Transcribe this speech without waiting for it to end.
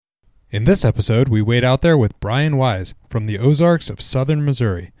In this episode, we wade out there with Brian Wise from the Ozarks of southern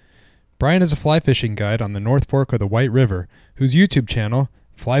Missouri. Brian is a fly fishing guide on the North Fork of the White River, whose YouTube channel,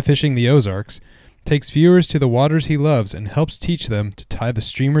 Fly Fishing the Ozarks, takes viewers to the waters he loves and helps teach them to tie the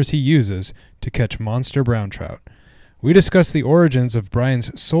streamers he uses to catch monster brown trout. We discuss the origins of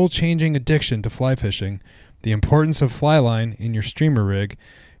Brian's soul-changing addiction to fly fishing, the importance of fly line in your streamer rig,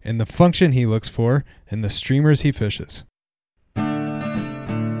 and the function he looks for in the streamers he fishes.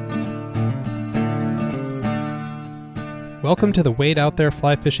 Welcome to the Wade Out There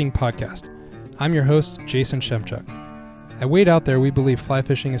Fly Fishing Podcast. I'm your host, Jason Shemchuk. At Wade Out There, we believe fly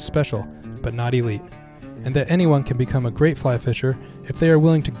fishing is special, but not elite, and that anyone can become a great fly fisher if they are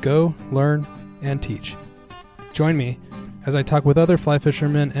willing to go, learn, and teach. Join me as I talk with other fly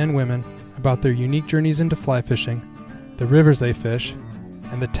fishermen and women about their unique journeys into fly fishing, the rivers they fish,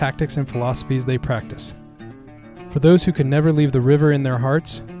 and the tactics and philosophies they practice. For those who can never leave the river in their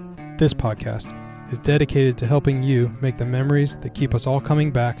hearts, this podcast is dedicated to helping you make the memories that keep us all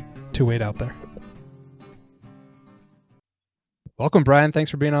coming back to Wade Out There. Welcome, Brian. Thanks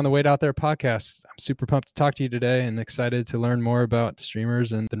for being on the Wade Out There podcast. I'm super pumped to talk to you today and excited to learn more about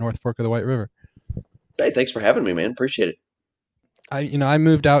streamers and the North Fork of the White River. Hey, thanks for having me, man. Appreciate it. I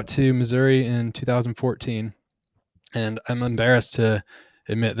moved out to Missouri in 2014, and I'm embarrassed to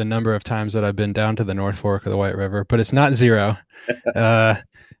admit the number of times that I've been down to the North Fork of the White River, but it's not zero.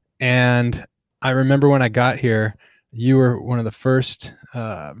 And I remember when I got here, you were one of the first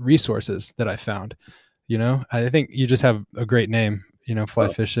resources that I found. You know, I think you just have a great name,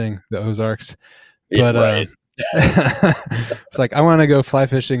 fly fishing the Ozarks. But right. It's like, I want to go fly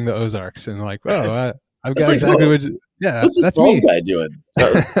fishing the Ozarks. And like, I've got like, exactly what you, yeah, what's this that's bald me. guy doing?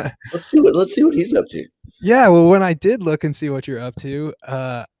 Let's see what he's up to. Yeah, well, when I did look and see what you're up to,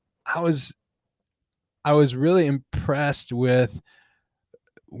 I was really impressed with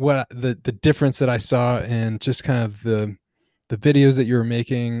what the difference that I saw in just kind of the videos that you were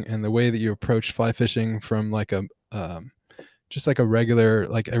making and the way that you approached fly fishing from like a just like a regular,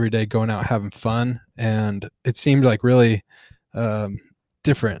 like everyday going out having fun. And it seemed like really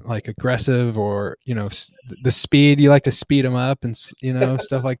different, like aggressive, or the speed, you like to speed them up and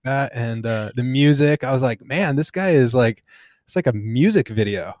stuff like that. And the music, I was like, man, this guy is like, it's like a music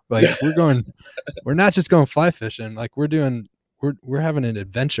video. Like we're not just going fly fishing, like we're having an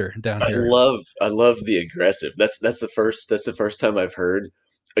adventure down here. I love the aggressive. That's the first time I've heard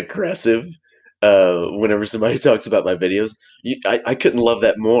aggressive. Whenever somebody talks about my videos, I couldn't love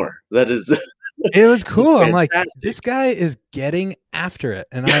that more. That is, it was cool. I'm like, this guy is getting after it.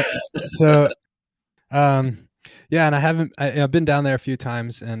 And and I've been down there a few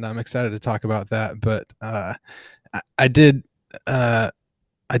times and I'm excited to talk about that. But I did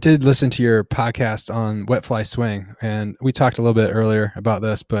listen to your podcast on wet fly swing, and we talked a little bit earlier about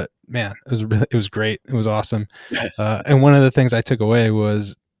this, but man, it was great. It was awesome. And one of the things I took away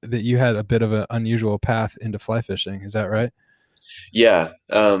was that you had a bit of an unusual path into fly fishing. Is that right? Yeah.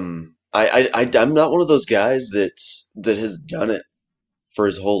 I'm not one of those guys that has done it for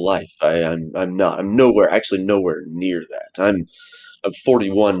his whole life. I'm nowhere near that. I'm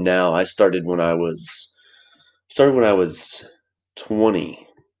 41 now. I started when I was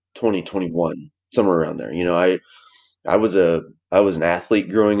 21, somewhere around there. I was an athlete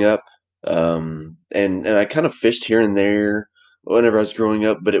growing up, and I kind of fished here and there whenever I was growing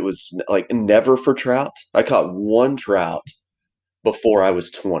up, but it was like never for trout. I caught one trout before I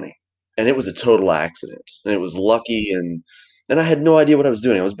was 20, and it was a total accident, and it was lucky, and I had no idea what I was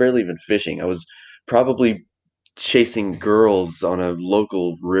doing. I was barely even fishing. I was probably chasing girls on a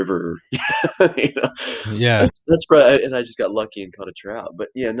local river. Yeah, that's right. And I just got lucky and caught a trout. But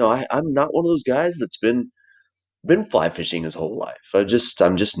yeah, no, I'm not one of those guys that's been fly fishing his whole life. I'm just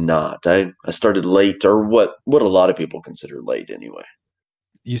not. I started late, or what a lot of people consider late anyway.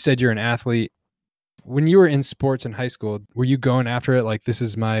 You said you're an athlete. When you were in sports in high school, were you going after it like,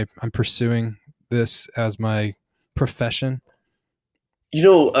 I'm pursuing this as my profession?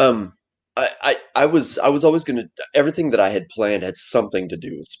 I was always going to, everything that I had planned had something to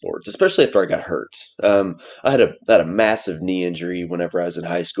do with sports, especially after I got hurt. I had a massive knee injury whenever I was in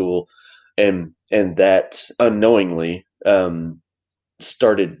high school, and that unknowingly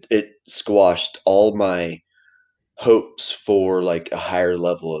squashed all my hopes for like a higher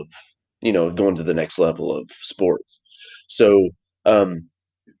level of, going to the next level of sports. So,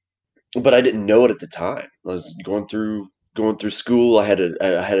 but I didn't know it at the time. I was going through school.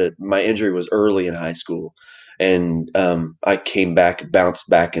 My injury was early in high school, and I bounced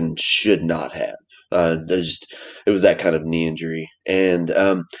back, and should not have. It was that kind of knee injury, and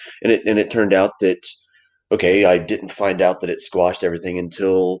it turned out that, okay, I didn't find out that it squashed everything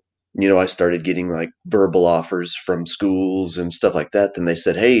until I started getting like verbal offers from schools and stuff like that. Then they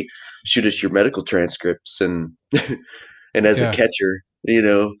said, "Hey, shoot us your medical transcripts." And and as a Yeah. catcher,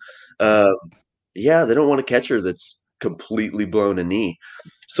 uh, yeah, they don't want a catcher that's completely blown a knee.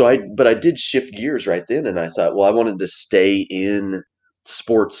 But I did shift gears right then, and I thought, well, I wanted to stay in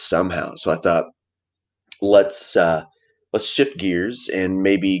sports somehow. So I thought, let's uh, let's shift gears and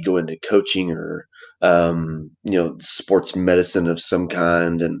maybe go into coaching or sports medicine of some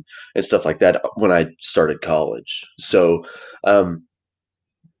kind and stuff like that when I started college. So um,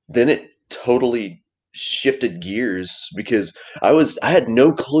 then it totally shifted gears because I had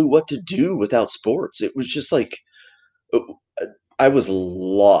no clue what to do without sports. It was just like uh, I was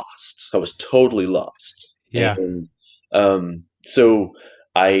lost. I was totally lost. Yeah. And so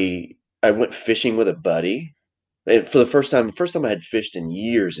I I went fishing with a buddy. And for the first time I had fished in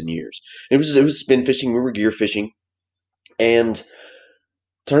years and years. It was spin fishing. We were gear fishing, and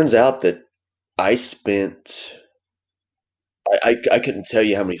turns out that I spent I couldn't tell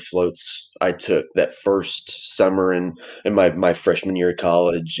you how many floats I took that first summer and my freshman year of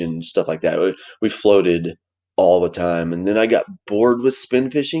college and stuff like that. We floated all the time, and then I got bored with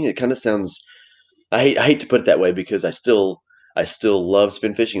spin fishing. It kind of sounds I hate to put it that way because I still love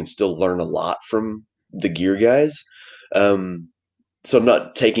spin fishing and still learn a lot from the gear guys. Um, so I'm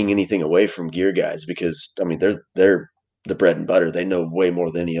not taking anything away from gear guys because I mean they're the bread and butter. They know way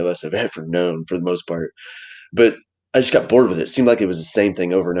more than any of us have ever known for the most part. But I just got bored with it. It seemed like it was the same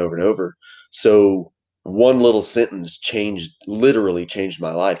thing over and over and over. So one little sentence literally changed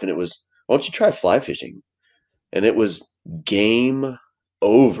my life, and it was, "Why don't you try fly fishing?" And it was game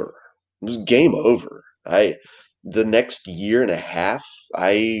over. It was game over. I The next year and a half,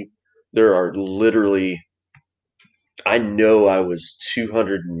 I there are literally I know I was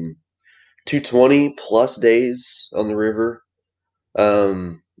 220 plus days on the river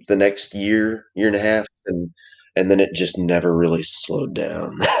the next year and a half, and then it just never really slowed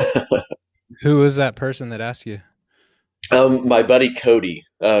down. Who was that person that asked you? My buddy Cody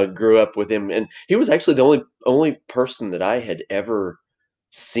grew up with him, and he was actually the only person that I had ever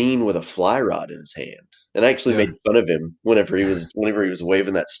seen with a fly rod in his hand. And I actually Yeah. made fun of him whenever he was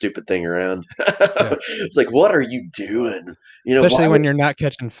waving that stupid thing around. Yeah. It's like, what are you doing? Why Especially when would you're not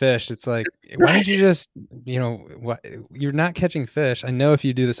catching fish. It's like, why right, don't you just, what you're not catching fish. I know if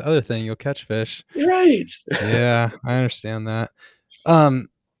you do this other thing, you'll catch fish. right? Yeah, I understand that. Um,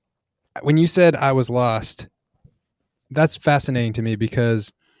 when you said I was lost, that's fascinating to me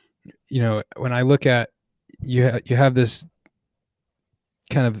because, when I look at you have this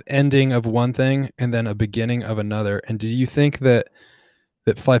kind of ending of one thing and then a beginning of another. And do you think that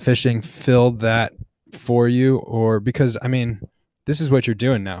fly fishing filled that for you, or because I mean, this is what you're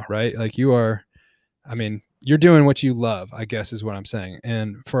doing now, right? Like I mean, you're doing what you love, I guess is what I'm saying.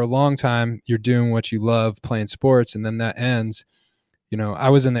 And for a long time, you're doing what you love, playing sports, and then that ends. I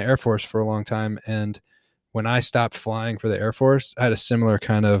was in the Air Force for a long time, and when I stopped flying for the Air Force, I had a similar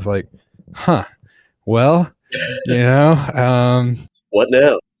kind of like, huh, well, you know, um, What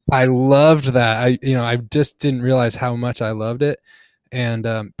now? I loved that. I just didn't realize how much I loved it. And,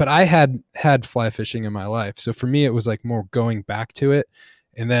 but I had fly fishing in my life. So for me, it was like more going back to it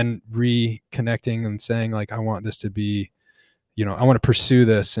and then reconnecting and saying like, I want this to be, I want to pursue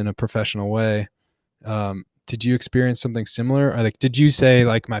this in a professional way. Did you experience something similar? Or like, did you say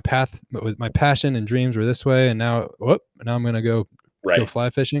like my passion and dreams were this way, and now I'm gonna go Right. fly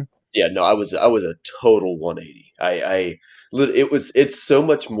fishing? Yeah, no, I was a total 180. It's so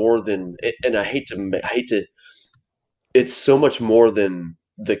much more than, and it's so much more than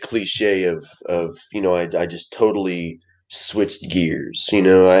the cliche of I just totally switched gears.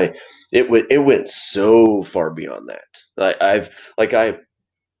 It went so far beyond that.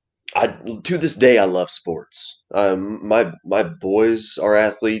 I to this day I love sports. My boys are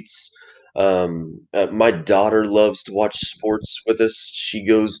athletes. My daughter loves to watch sports with us.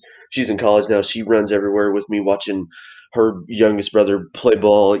 She's in college now. She runs everywhere with me, watching her youngest brother play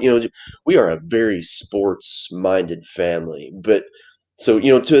ball. We are a very sports minded family. But so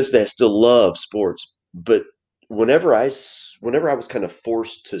to this day, I still love sports. But whenever I was kind of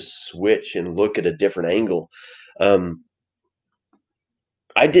forced to switch and look at a different angle, um,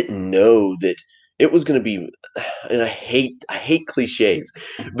 I didn't know that it was going to be, and I hate cliches,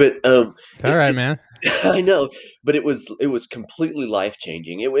 but It's all right, it man. I know, but it was completely life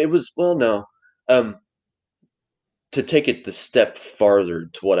changing. It was, well, no, um, to take it the step farther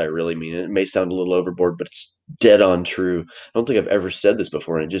to what I really mean. It may sound a little overboard, but it's dead on true. I don't think I've ever said this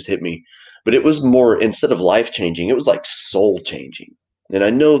before, and it just hit me. But it was more, instead of life changing, it was like soul changing. And I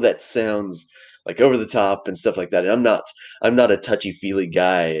know that sounds like over the top and stuff like that. And I'm not a touchy feely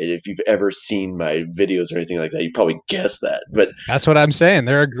guy. If you've ever seen my videos or anything like that, you probably guess that. But That's what I'm saying.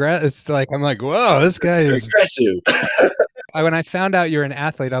 They're aggressive. It's like I'm like, whoa, this guy they're is. aggressive, When I found out you're an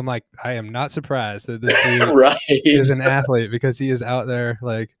athlete, I'm like, I am not surprised that this dude right? is an athlete because he is out there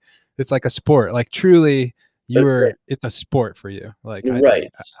like it's like a sport. Like truly, it's a sport for you. Like I think Right.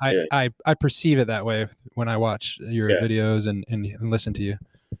 Yeah. I perceive it that way when I watch your Yeah. videos and listen to you.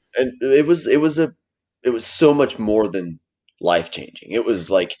 And it was so much more than life changing. It was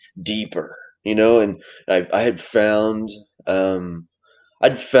like deeper, and I had found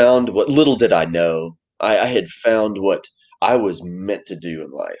I'd found what little did I know. I had found what I was meant to do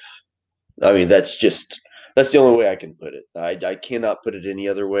in life. I mean, that's the only way I can put it. I cannot put it any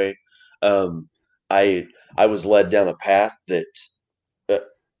other way. Um, I I was led down a path uh,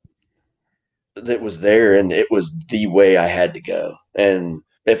 that was there, and it was the way I had to go. And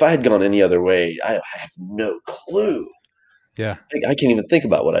if I had gone any other way, I have no clue. Yeah. I can't even think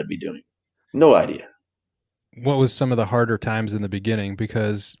about what I'd be doing. No idea. What was some of the harder times in the beginning?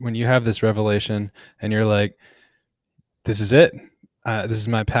 Because when you have this revelation and you're like, this is it. This is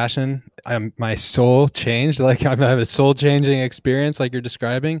my passion. My soul changed. Like I'm having a soul changing experience, like you're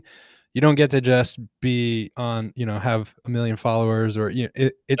describing. You don't get to just be on, have a million followers or,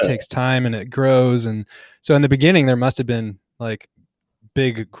 it Uh, takes time and it grows. And so in the beginning, there must have been like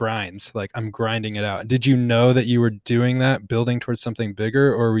big grinds. Like I'm grinding it out. Did you know that you were doing that, building towards something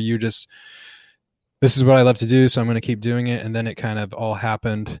bigger? Or were you just, this is what I love to do, so I'm going to keep doing it? And then it kind of all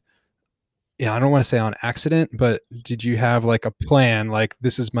happened. Yeah, I don't want to say on accident, but did you have like a plan? Like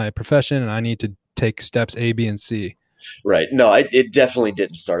this is my profession, and I need to take steps A, B, and C. right. No, it definitely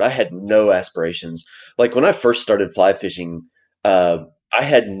didn't start. I had no aspirations. Like when I first started fly fishing, I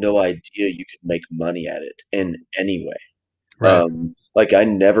had no idea you could make money at it in any way. Right. Like I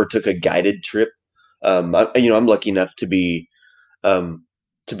never took a guided trip. I'm lucky enough um,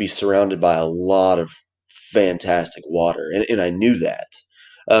 to be surrounded by a lot of fantastic water, and I knew that.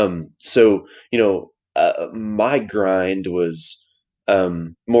 So my grind was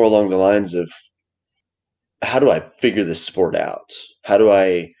more along the lines of how do I figure this sport out? How do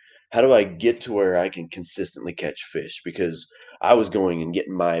I how do I get to where I can consistently catch fish? Because I was going and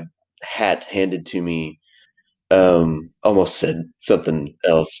getting my hat handed to me. Almost said something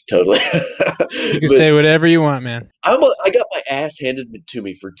else totally. You can But say whatever you want, man. I got my ass handed to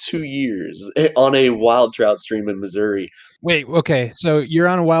me for 2 years on a wild trout stream in Missouri. Wait, okay. So you're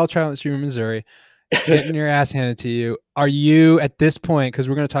on a wild trout stream in Missouri, getting your ass handed to you. Are you at this point, because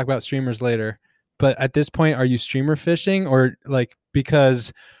we're going to talk about streamers later, but at this point, are you streamer fishing or like,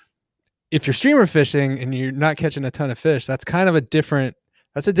 because if you're streamer fishing and you're not catching a ton of fish, that's a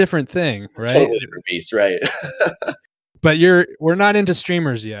different thing, right? Totally different beast, right? But we're not into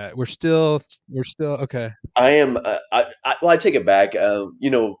streamers yet. We're still okay. I am, well, I take it back,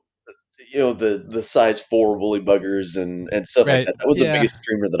 the size 4 woolly buggers and stuff like Right. that. That was the Yeah. biggest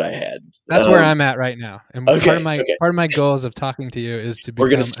streamer that I had. That's where I'm at right now. And part of Okay, my okay. part of my goals of talking to you is to We're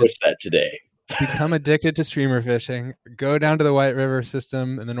gonna switch that today. become addicted to streamer fishing, go down to the White River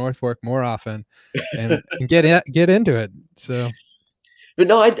system in the North Fork more often and get into it. So, But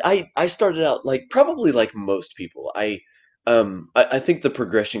no, I started out like probably like most people. I think the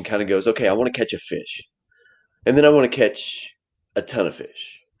progression kinda goes, "Okay, I wanna catch a fish, and then I wanna catch a ton of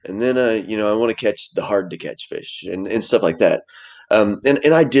fish, and then, I wanna catch the hard to catch fish," and stuff like that.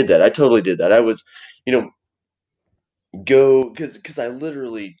 And I did that. I totally did that. I was, you know, go because I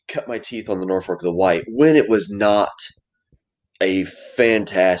literally cut my teeth on the Norfolk of the White when it was not a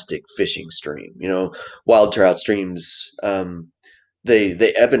fantastic fishing stream. Wild trout streams,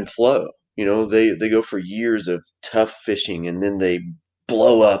 they ebb and flow. They go for years of tough fishing, and then they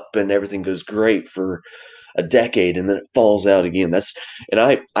blow up, and everything goes great for a decade, and then it falls out again.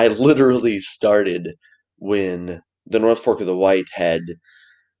 I literally started when the North Fork of the White had,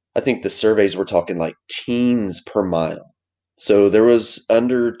 I think the surveys were talking like teens per mile. So there was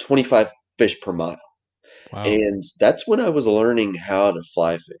under 25 fish per mile. wow. And that's when I was learning how to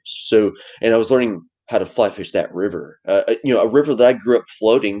fly fish. And I was learning how to fly fish that river. A river that I grew up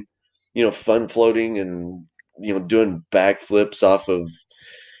floating, fun floating and, doing backflips off of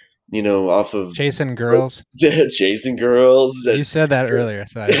Chasing girls. chasing girls. You said that earlier,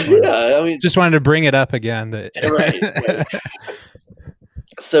 so I Yeah, I mean, just wanted to bring it up again that right, right.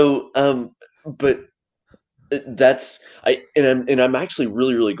 So, but I'm actually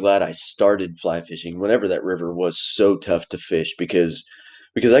really really glad I started fly fishing whenever that river was so tough to fish because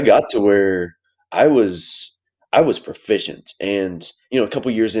I got to where I was I was proficient, and a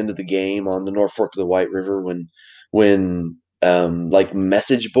couple years into the game on the North Fork of the White River when like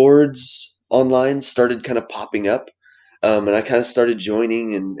message boards online started kind of popping up, and I kind of started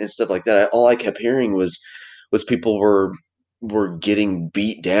joining and stuff like that. All I kept hearing was people were getting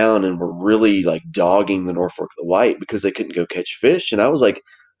beat down and were really like dogging the North Fork of the White because they couldn't go catch fish. And I was like,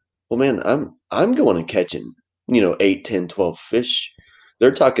 well, man, I'm going and catching, 8, 10, 12 fish.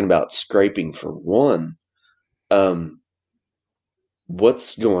 They're talking about scraping for one. Um,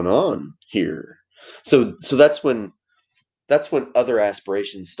 what's going on here? So that's when other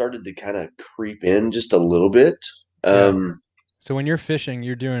aspirations started to kind of creep in just a little bit. Yeah. Um, So when you're fishing,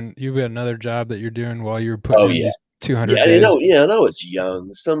 you've got another job that you're doing while you're putting oh in yeah, these 200 yeah, days. yeah. And I was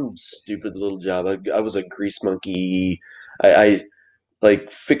young, some stupid little job. I was a grease monkey. I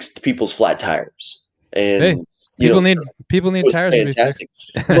like fixed people's flat tires, Hey, and people it need was tires to be fixed. fantastic.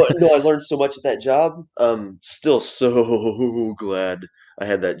 But no, I learned so much at that job. Still so glad I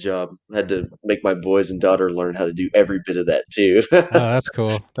had that job. I had to make my boys and daughter learn how to do every bit of that too. Oh, that's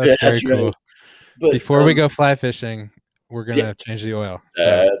cool. That's Yeah, very that's right. cool. But Before we go fly fishing, we're yeah, gonna change the oil. So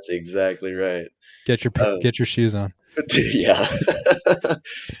that's exactly right. Um, get your shoes on. yeah.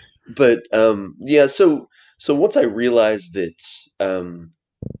 But yeah, so once I realized um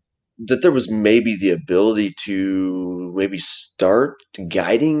that there was maybe the ability to maybe start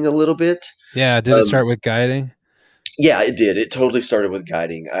guiding a little bit. Yeah, did it um start with guiding? yeah, it did. It totally started with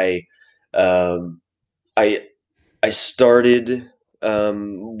guiding. Um I I started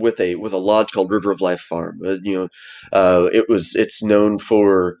with a lodge called River of Life Farm. It's known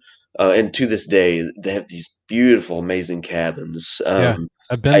for, and to this day they have these beautiful, amazing cabins. Yeah,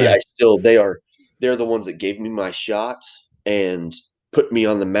 I've been I there. still they're the ones that gave me my shot and put me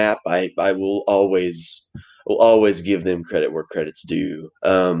on the map. I will always give them credit where credit's due.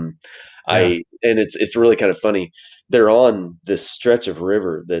 Yeah, I and it's really kind of funny. They're on this stretch of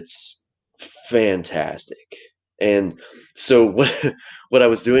river that's fantastic. And so what I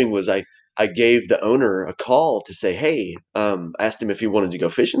was doing was I gave the owner a call to say, hey, asked him if he wanted to go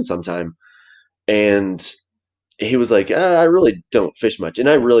fishing sometime, and he was like, I really don't fish much, and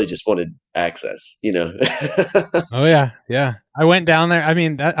I really just wanted access. oh yeah, yeah. I went down there. I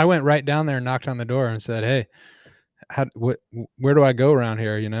mean, I went right down there and knocked on the door and said, "Hey, where do I go around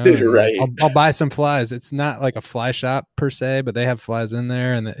here?" And like, Right, I'll buy some flies. It's not like a fly shop per se, but they have flies in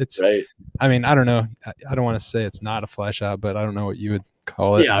there, and it's. right. I mean, I don't know. I don't want to say it's not a fly shop, but I don't know what you would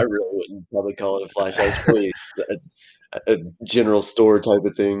call it. Yeah, I really wouldn't probably call it a flash. It's really a general store type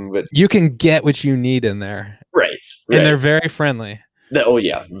of thing, but You can get what you need in there, right, and they're right. very friendly. Oh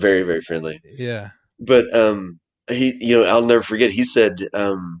yeah, very, very friendly. Yeah, But I'll never forget. He said,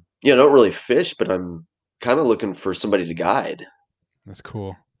 "Yeah, I don't really fish, but I'm kind of looking for somebody to guide." that's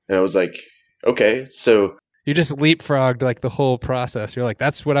cool. And I was like, "Okay." So You just leapfrogged like the whole process. You're like,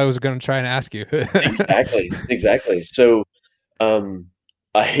 that's what I was going to try and ask you. exactly, exactly. So um,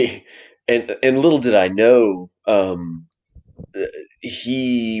 I and little did I know, uh,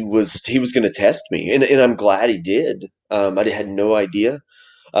 he was going to test me, and I'm glad he did. I had no idea.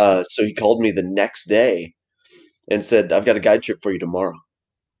 So he called me the next day and said, "I've got a guide trip for you tomorrow."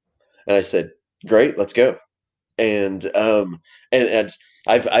 And I said, "Great, let's go." And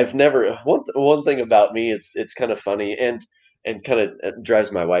I've never one thing about me, it's kind of funny and kind of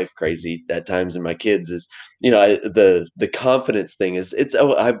drives my wife crazy at times, and my kids is, the confidence thing is,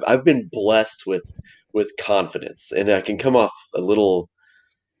 I've been blessed with confidence, and I can come off a little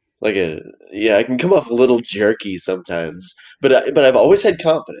like a yeah, I can come off a little jerky sometimes, but I've always had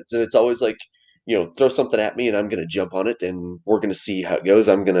confidence, and it's always like, throw something at me and I'm gonna jump on it, and we're gonna see how it goes.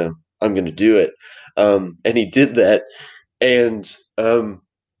 I'm gonna do it. And he did that, and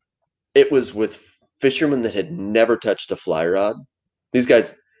it was with fishermen that had never touched a fly rod. These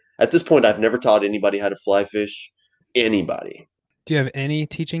guys, at this point, I've never taught anybody how to fly fish. Anybody, Do you have any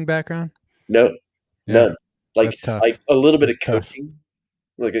teaching background? no, Yeah, none. Like that's tough. like a little bit of That's tough. coaching,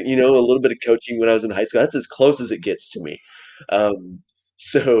 like a little bit of coaching when I was in high school. That's as close as it gets to me. Um,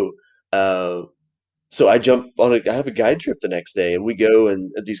 so uh, so I jump on I have a guide trip the next day, and we go,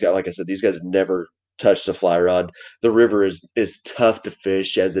 and these guys, like I said, these guys have never touched a fly rod. The river is tough to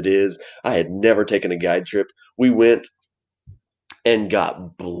fish as it is. I had never taken a guide trip. We went and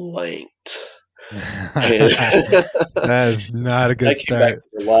got blanked. And That is not a I good came back start.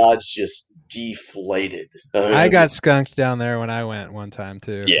 to the lodge just deflated. I I'm got just skunked down there when I went one time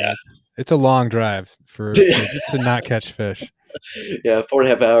too. yeah. It's a long drive for to not catch fish. Yeah,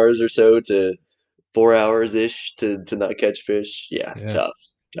 4.5 hours or so to 4 hours ish to not catch fish. Yeah, Yeah. tough,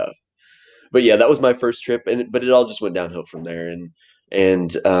 tough. But yeah, that was my first trip, but it all just went downhill from there,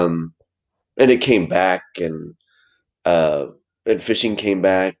 and um and it came back, uh and fishing came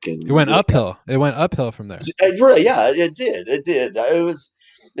back, It and went uphill. It went uphill from there. really, yeah, it did, it was.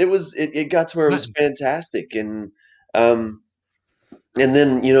 it got to where it Not, was fantastic, um and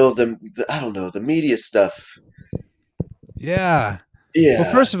then the I don't know, the media stuff. yeah. Well,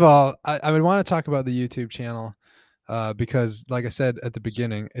 Yeah, first of all, I would want to talk about the YouTube channel because, like I said at the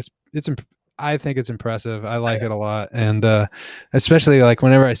beginning, I think it's impressive. I like it a lot, and especially like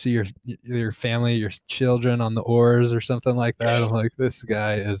whenever I see your family, your children on the oars or something like that, I'm like, this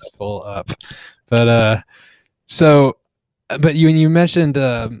guy is full up. But so, but you mentioned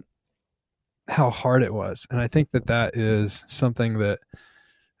how hard it was, and I think that is something that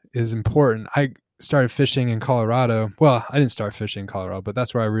is important. I started fishing in Colorado. Well, I didn't start fishing in Colorado, but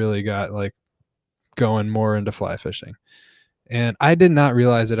that's where I really got like going more into fly fishing. And I did not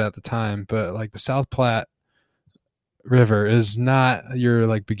realize it at the time, but like the South Platte River is not your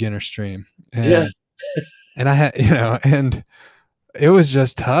like beginner stream. yeah. And I had, and it was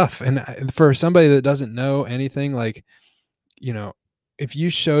just tough. And for somebody that doesn't know anything, like, you know, if you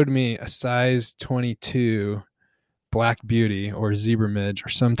showed me a size 22 black beauty or zebra midge or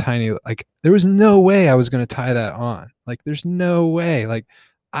some tiny, like, there was no way I was going to tie that on. Like, there's no way. Like,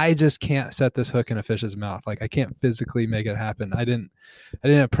 I just can't set this hook in a fish's mouth. Like, I can't physically make it happen. I didn't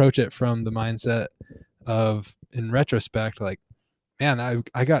approach it from the mindset of, in retrospect, like, man,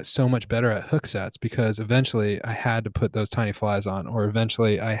 I got so much better at hook sets because eventually I had to put those tiny flies on, or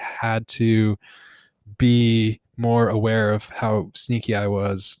eventually I had to be more aware of how sneaky I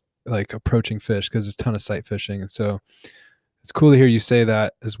was, like approaching fish, because it's a ton of sight fishing. And so it's cool to hear you say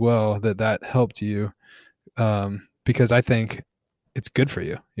that as well, that helped you, because I think it's good for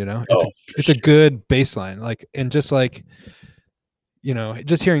you. It's a Oh, for it's a sure. good baseline. Like, and just like,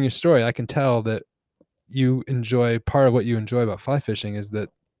 just hearing your story, I can tell that you enjoy, part of what you enjoy about fly fishing is that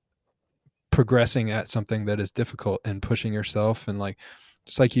progressing at something that is difficult and pushing yourself, and like,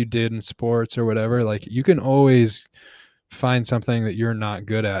 just like you did in sports or whatever, like you can always find something that you're not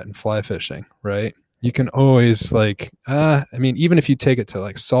good at in fly fishing, right? You can always, like, I mean, even if you take it to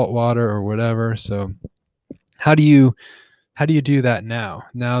like saltwater or whatever. So how do you do that now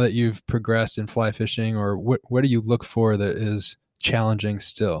that you've progressed in fly fishing, or what do you look for that is challenging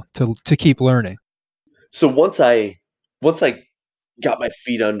still to keep learning? So once I got my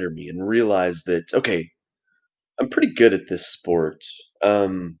feet under me and realized that, okay, I'm pretty good at this sport.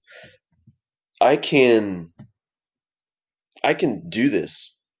 Um, I can I can do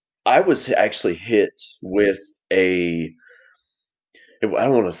this. I was actually hit with a I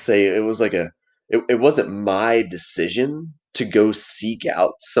don't want to say it was like it wasn't my decision to go seek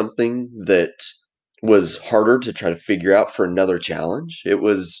out something that was harder to try to figure out for another challenge. It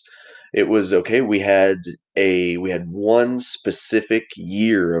was okay. We had one specific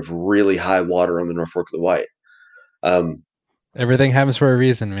year of really high water on the North Fork of the White. Um, Everything happens for a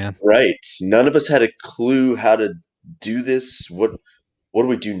reason, man. right. None of us had a clue how to do this. What do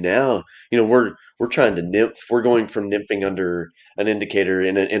we do now? We're trying to nymph. We're going from nymphing under an indicator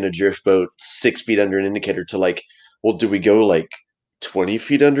in a drift boat 6 feet under an indicator to, like, well, do we go like 20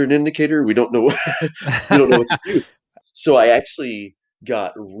 feet under an indicator? We don't know. We don't know what to do. So I actually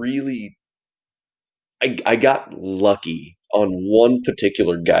got really, I got lucky on one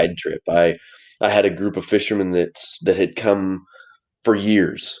particular guide trip. I had a group of fishermen that had come for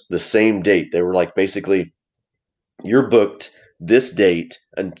years, the same date. They were like, basically, you're booked this date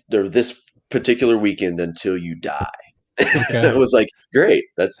and or this particular weekend until you die. Okay. I was like, great.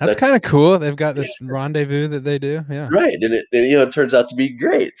 That's That's kind of that's cool. They've got yeah, this rendezvous that they do. Yeah. right, and it turns out to be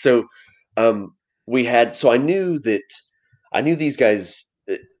great. So, we had. So I knew these guys.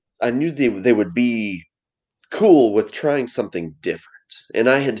 I knew they would be cool with trying something different. And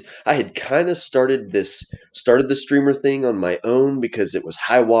I had kind of started the streamer thing on my own because it was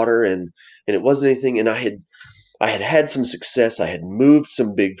high water and it wasn't anything. And I had had some success. I had moved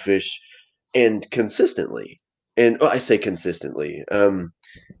some big fish and consistently. And I say consistently.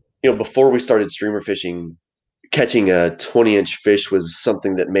 Before we started streamer fishing, catching a 20-inch fish was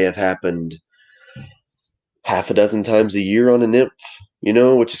something that may have happened half a dozen times a year on a nymph,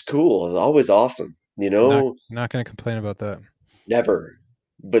 which is cool. Always awesome, Not going to complain about that. never.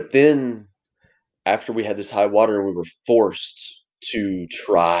 But then after we had this high water and we were forced to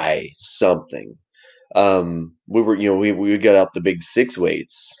try something, we were, we got out the big six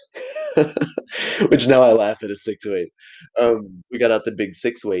weights, which now I laugh at a six weight. We got out the big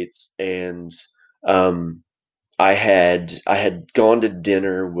six weights, and um, I had gone to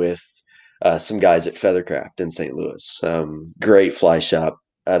dinner with some guys at Feathercraft in St. Louis. Great fly shop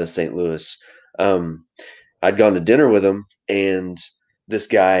out of St. Louis. Um, I'd gone to dinner with them, and this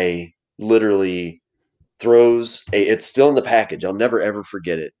guy literally throws a. It's still in the package. I'll never ever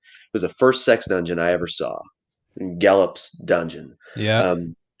forget it. It was the first sex dungeon I ever saw. Gallup's dungeon. Yeah.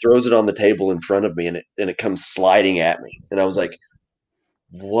 throws it on the table in front of me, and it comes sliding at me. And I was like,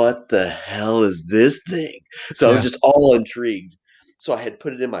 what the hell is this thing? So I was Yeah. just all intrigued. So I had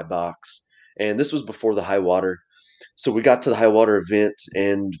put it in my box, and this was before the high water. So we got to the high water event,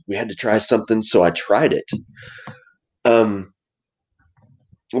 and we had to try something. So I tried it. Um,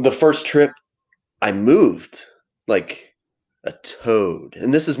 the first trip, I moved like a toad,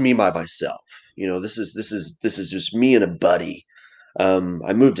 and this is me by myself. This is just me and a buddy.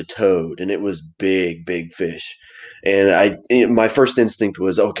 I moved a toad, and it was big, big fish. And my first instinct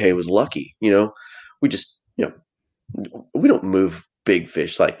was, okay, it was lucky. We just, we don't move big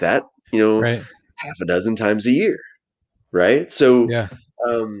fish like that. Right. Half a dozen times a year, right? So, Yeah.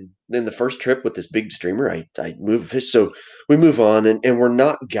 then the first trip with this big streamer, I move a fish. So we move on, and we're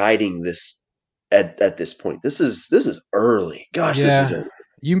not guiding this at this point. This is early. Gosh, this is Yeah. early.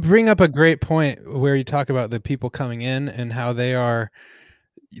 You bring up a great point where you talk about the people coming in and how they are,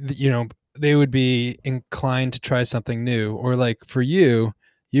 they would be inclined to try something new. Or like for you,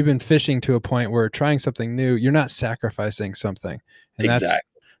 you've been fishing to a point where trying something new, you're not sacrificing something. And Exactly.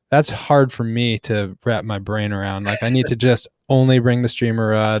 that's hard for me to wrap my brain around. Like I need to just only bring the streamer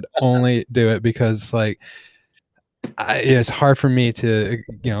rod, only do it because like it's hard for me to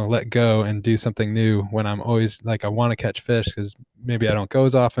let go and do something new when I'm always like I want to catch fish because maybe I don't go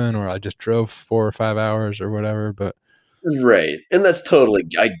as often or I just drove 4 or 5 hours or whatever. Right. And that's totally,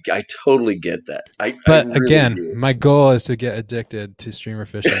 I totally get that. I But really again, do. my goal is to get addicted to streamer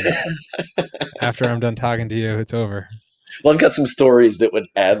fishing. After I'm done talking to you, it's over. Well, I've got some stories that would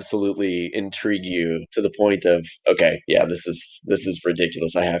absolutely intrigue you to the point of, okay, yeah, this is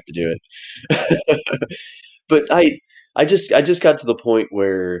ridiculous. I have to do it. But I just got to the point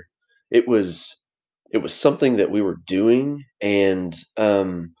where it was it was something that we were doing, and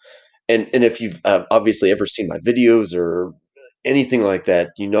if you've obviously ever seen my videos or anything like that,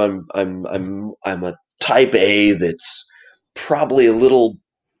 I'm a type A that's probably a little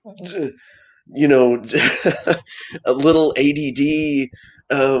you know, a little ADD,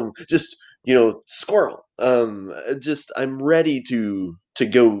 just squirrel. Just I'm ready to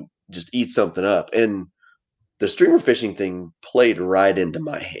go just eat something up, and the streamer fishing thing played right into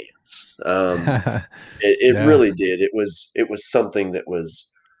my hands. It Yeah. really did. It was something that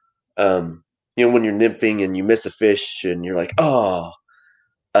was, when you're nymphing and you miss a fish, and you're like, oh,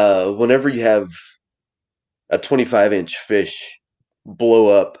 whenever you have a 25-inch fish blow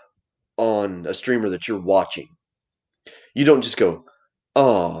up on a streamer that you're watching, you don't just go,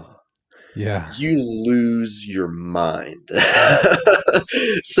 "Oh," Yeah. you lose your mind.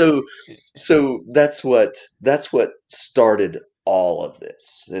 So so that's what started all of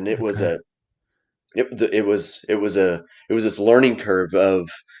this, and it was Okay. a it was this learning curve of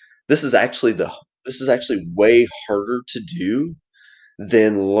this is actually the this is actually way harder to do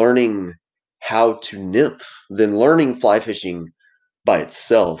than learning how to nymph, than learning fly fishing by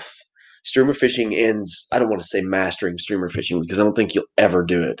itself. Streamer fishing, and I don't want to say mastering streamer fishing because I don't think you'll ever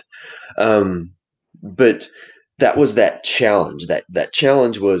do it. But that was that challenge. That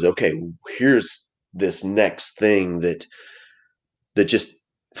challenge was, okay, here's this next thing that just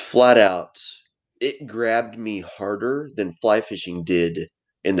flat out, it grabbed me harder than fly fishing did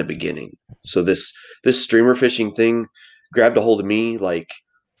in the beginning. So this streamer fishing thing grabbed a hold of me like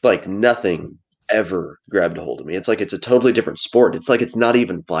nothing ever grabbed a hold of me. It's like it's a totally different sport. It's like it's not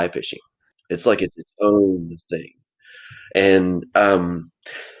even fly fishing. It's like it's its own thing. And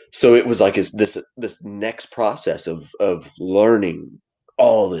so it was like this next process of learning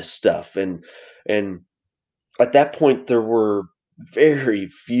all this stuff, and at that point there were very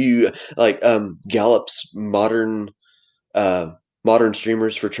few, like, Gallup's uh modern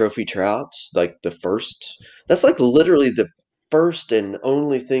streamers for trophy trouts, like the first, that's like literally the first and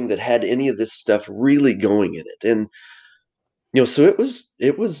only thing that had any of this stuff really going in it. And so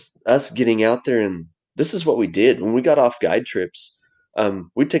it was us getting out there, and this is what we did when we got off guide trips.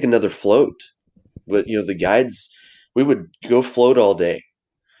 We'd take another float, but the guides, we would go float all day,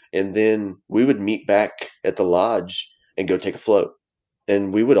 and then we would meet back at the lodge and go take a float.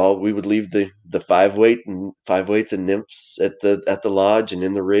 And we would leave the five weights and nymphs at the lodge and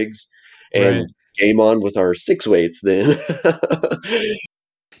in the rigs, Right. and game on with our 6 weights then.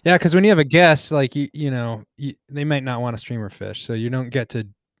 Yeah, because when you have a guest, like they might not want to streamer fish, so you don't get to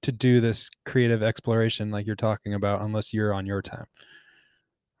do this creative exploration like you're talking about unless you're on your time,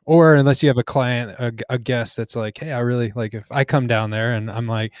 or unless you have a client, a guest that's like, hey, I really like if I come down there and I'm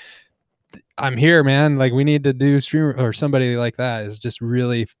like, I'm here, man. Like we need to do streamer or somebody like that is just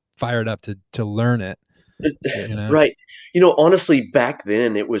really fired up to learn it. You know. Right. Honestly, back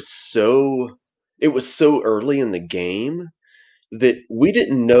then it was so early in the game. that we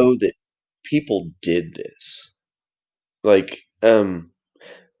didn't know that people did this. Like,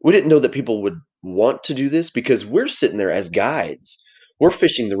 we didn't know that people would want to do this because we're sitting there as guides. We're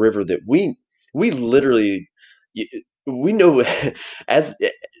fishing the river that we literally y- we know as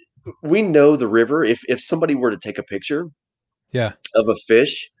we know the river. If somebody were to take a picture Yeah. of a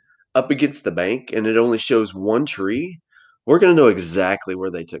fish up against the bank and it only shows one tree, we're gonna know exactly where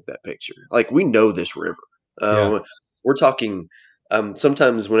they took that picture. Like, we know this river. Yeah. We're talking,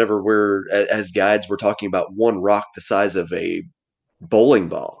 sometimes whenever we're as guides, we're talking about one rock the size of a bowling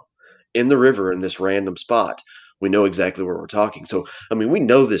ball in the river in this random spot. We know exactly where we're talking. So, I mean, we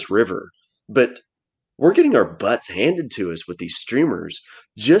know this river, but we're getting our butts handed to us with these streamers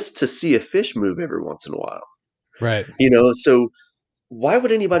just to see a fish move every once in a while. Right. So why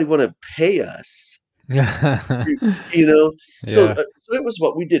would anybody want to pay us? Yeah. To, so it was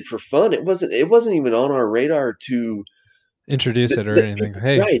what we did for fun. It wasn't even on our radar to Introduce it or that anything. people,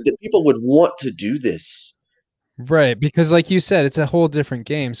 Hey, right, that people would want to do this. right, because like you said, it's a whole different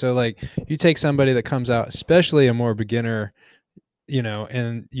game. So like you take somebody that comes out, especially a more beginner,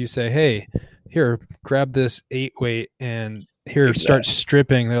 and you say, "Hey, here, grab this 8 weight and here start Exactly.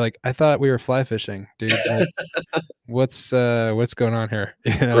 stripping." They're like, "I thought we were fly fishing, dude. Like what's going on here?"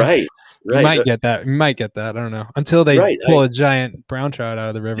 Right, You right, might get that. You might get that. I don't know. Until they right. pull a giant brown trout out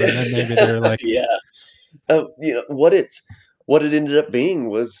of the river and then maybe they're like, Yeah. What it ended up being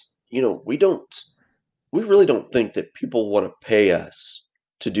was, we really don't think that people want to pay us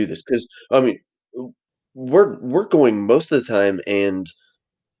to do this because, I mean, we're going most of the time, and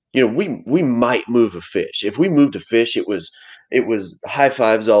we might move a fish. If we moved a fish, it was high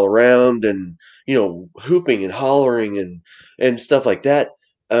fives all around, and hooping and hollering and stuff like that.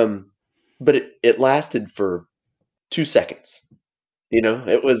 Um, but it lasted for 2 seconds.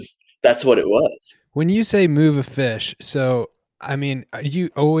 That's what it was. when you say move a fish, so I mean, you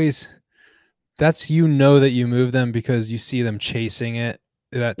always that's that you move them because you see them chasing it,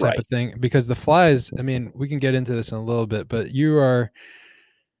 that type Right, of thing. Because the flies, I mean, we can get into this in a little bit, but you're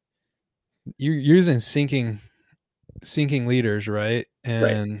using sinking leaders, right?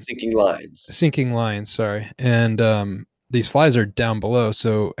 right. And Sinking lines. sinking lines, sorry. And these flies are down below.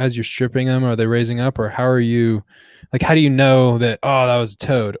 So as you're stripping them, are they raising up, or how are you? Like, how do you know that? Oh, that was a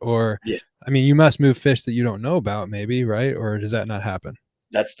toad. Or, Yeah, I mean, you must move fish that you don't know about, maybe, right? Or does that not happen?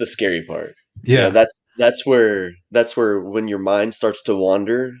 that's the scary part. Yeah. That's where when your mind starts to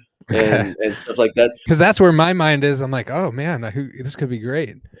wander Okay. and stuff like that. Because that's where my mind is. I'm like, oh man, this could be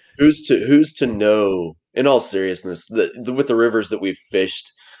great. Who's to know? In all seriousness, with the rivers that we've fished,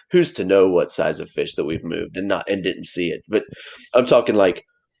 who's to know what size of fish that we've moved and didn't see it? But I'm talking like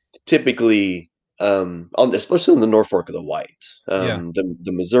typically, especially on the North Fork of the White, Yeah.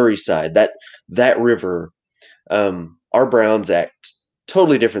 the Missouri side, that river, our browns act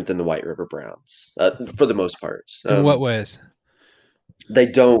totally different than the White River browns, for the most part. In what ways? They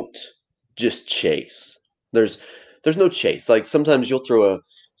don't just chase. There's there's no chase. Like, sometimes you'll throw a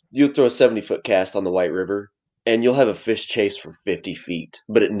 70-foot cast on the White River and you'll have a fish chase for 50 feet,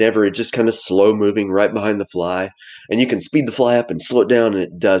 but it just kind of slow moving right behind the fly, and you can speed the fly up and slow it down and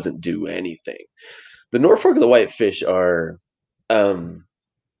it doesn't do anything. The North Fork of the Whitefish are, um,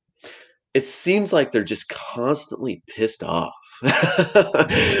 it seems like they're just constantly pissed off.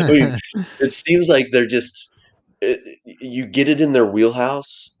 I mean, it seems like they're just, you get it in their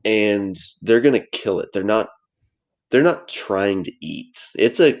wheelhouse and they're gonna kill it. They're not trying to eat.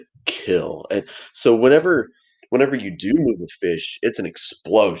 It's a kill. And so whenever you do move a fish, it's an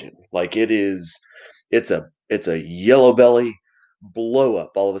explosion. Like, it's a yellow belly blow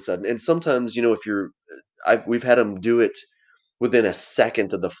up all of a sudden. And sometimes, if we've had them do it within a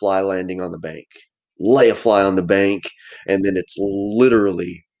second of the fly landing on the bank. Lay a fly on the bank, and then it's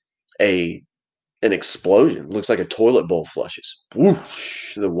literally a an explosion. It looks like a toilet bowl flushes.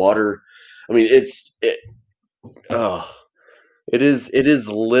 Whoosh! The water. I mean, oh, it is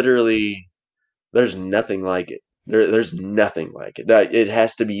literally, there's nothing like it. There's nothing like it. It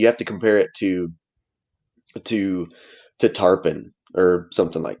has to be. You have to compare it to to tarpon or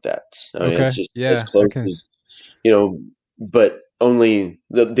something like that. I mean, it's Okay. just as Yeah, I close can. as, you know. But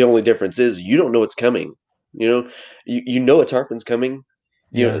the only difference is you don't know it's coming. You know a tarpon's coming.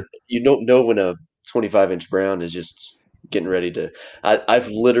 Yeah. You don't know when a 25-inch brown is just getting ready to. I've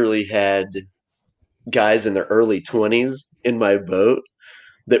literally had guys in their early 20s in my boat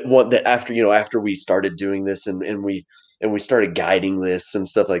that want that after we started doing this, and we started guiding this and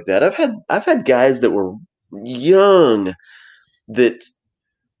stuff like that. I've had guys that were young that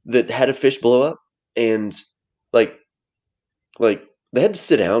had a fish blow up, and like like they had to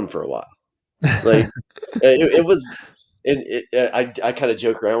sit down for a while. Like, it was. and I kind of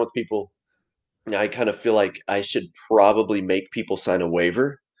joke around with people. I kind of feel like I should probably make people sign a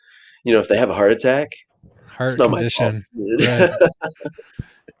waiver. If they have a heart attack, it's Heart not my fault. condition. Right.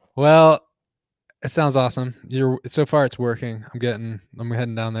 Well, it sounds awesome. You're so far it's working. I'm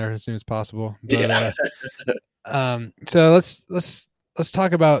heading down there as soon as possible. But Yeah. so let's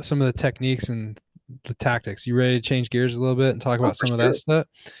talk about some of the techniques and the tactics. You ready to change gears a little bit and talk Oh, about for some of that sure. stuff?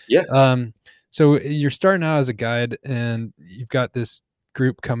 Yeah. Um, so you're starting out as a guide, and you've got this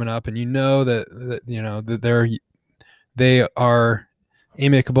group coming up, and that they are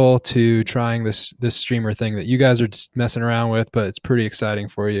amicable to trying this streamer thing that you guys are just messing around with, but it's pretty exciting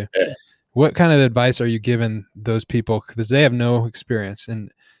for you. Yeah. What kind of advice are you giving those people, because they have no experience,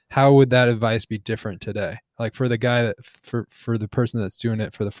 and how would that advice be different today, like for the guy that for the person that's doing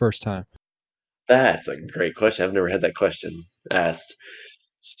it for the first time? That's a great question. I've never had that question asked.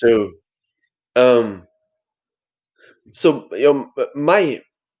 So, um, my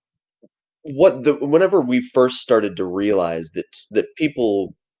what the whenever we first started to realize that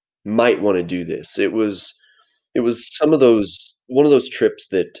people might want to do this, it was some of those one of those trips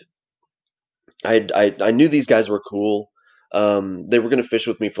that I knew these guys were cool. They were gonna fish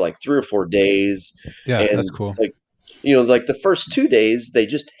with me for like 3 or 4 days, Yeah, that's and, cool. like, the first 2 days, they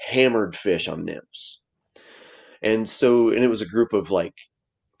just hammered fish on nymphs. And it was a group of, like,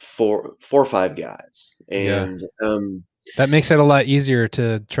 4 or 5 guys, Yeah, and, that makes it a lot easier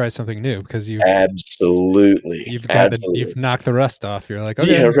to try something new because absolutely, you've absolutely. knocked the rust off. You're like,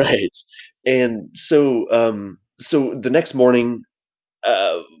 okay. Yeah, right. And so the next morning,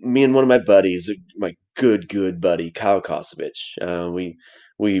 me and one of my buddies, my good buddy, Kyle Kosovich,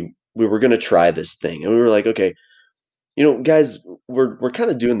 we were gonna try this thing, and we were like, "Okay, guys, we're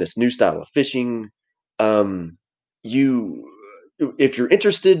kinda doing this new style of fishing. Um, you if you're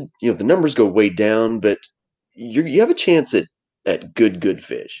interested, the numbers go way down, but you have a chance at good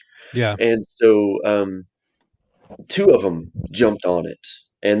fish." Yeah. And so, 2 of them jumped on it,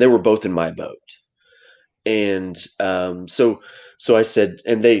 and they were both in my boat. And, so I said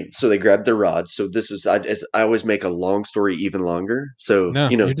and they grabbed their rods. So this is I always make a long story even longer. So, No,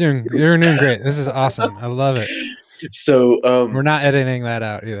 you're doing great. This is awesome. I love it. so, We're not editing that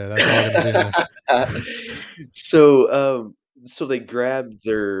out either. That's all going to be in there. so, so they grabbed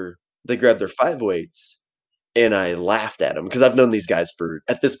their 5 weights, and I laughed at them because 'cause I've known these guys for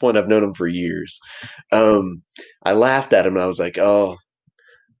at this point, I've known them for years. Um, I laughed at them and I was like, "Oh,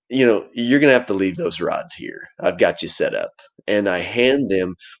 you're gonna have to leave those rods here. I've got you set up." And I hand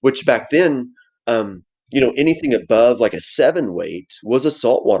them, which back then, anything above like a 7 weight was a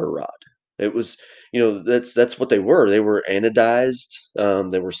saltwater rod. It was, that's what they were. They were anodized.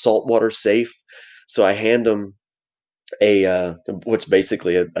 They were saltwater safe. So I hand them what's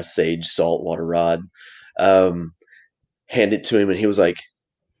basically a sage saltwater rod. Um, hand it to him, and he was like,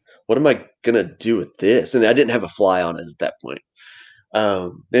 "What am I gonna do with this?" And I didn't have a fly on it at that point.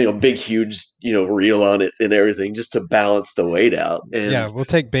 Big, huge, reel on it and everything just to balance the weight out. Yeah, And we'll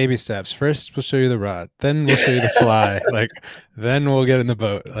take baby steps. First, we'll show you the rod. Then we'll show you the fly. Like, then we'll get in the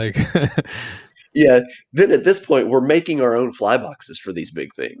boat. Like, yeah, then at this point, we're making our own fly boxes for these big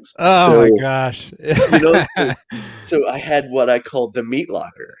things. oh my So, gosh. you know, so, so I had what I called the meat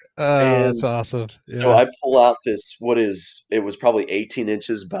locker. Oh, that's And awesome. so Yeah. I pull out it was probably 18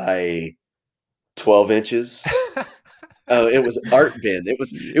 inches by 12 inches. It was art bin. It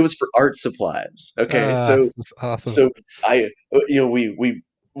was for art supplies. Okay, so That's awesome. So I,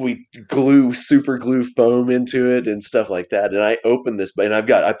 we glue super glue foam into it and stuff like that. And I open this, and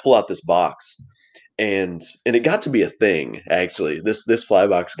I pull out this box, and it got to be a thing. Actually, this fly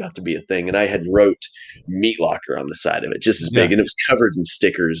box got to be a thing, and I had wrote meat locker on the side of it, just as big, Yeah. and it was covered in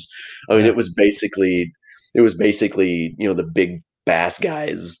stickers. I mean, Yeah. it was basically the big bass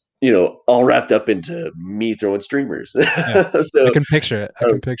guys, all wrapped up into me throwing streamers. Yeah. I So can picture it. I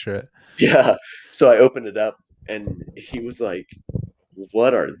um, can picture it. yeah. So I opened it up, and he was like,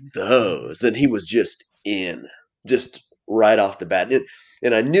 "What are those?" And he was just right off the bat.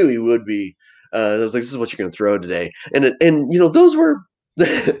 And I knew he would be. I was like, "This is what you're going to throw today." And those were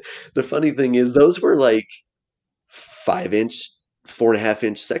the funny thing is those were like 5 inch, 4.5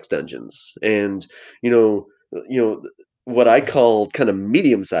 inch sex dungeons, and you know, you know what I call kind of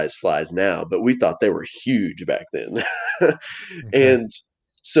medium sized flies now, but we thought they were huge back then. Okay. And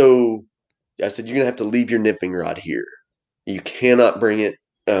so I said, "You're gonna have to leave your nipping rod here. You cannot bring it.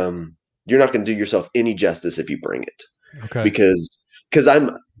 You're not going to do yourself any justice if you bring it, Okay. because I'm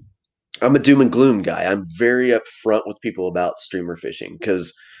a doom and gloom guy. I'm very upfront with people about streamer fishing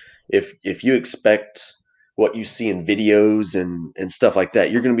because if you expect what you see in videos and stuff like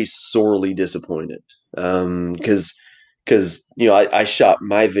that, you're going to be sorely disappointed. Because because I shot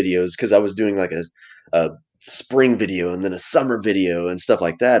my videos because I was doing like a spring video and then a summer video and stuff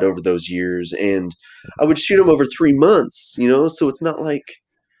like that over those years, and I would shoot them over 3 months, so it's not like,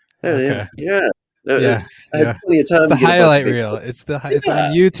 oh yeah, Okay. yeah, Yeah. I had Yeah. plenty of It's time the to get a bunch of highlight big reel. photos. It's on Yeah.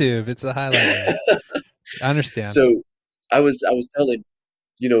 YouTube. It's a highlight reel. I understand. So I was telling,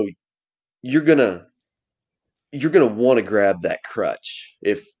 you know you're gonna you're gonna want to grab that crutch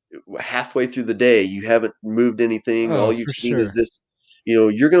if halfway through the day you haven't moved anything, all Oh, you've for seen is sure. this.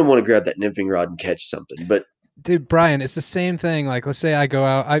 You're gonna want to grab that nymphing rod and catch something. But Dude, Brian, it's the same thing. Like, let's say I go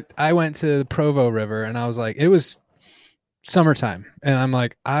out. I went to the Provo River, and I was like, it was summertime, and I'm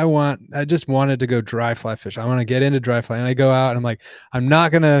like, I just wanted to go dry fly fish. I want to get into dry fly, and I go out, and I'm like, I'm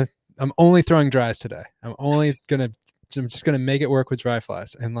not gonna. I'm only throwing dries today. I'm just gonna make it work with dry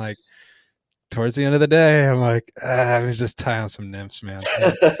flies. And like towards the end of the day, I'm like, I was just tie on some nymphs, man.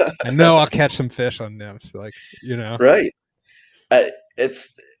 And I know I'll catch some fish on nymphs. Like, right,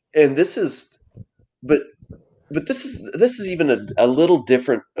 it's and this is but this is even a little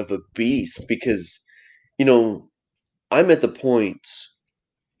different of a beast because you know I'm at the point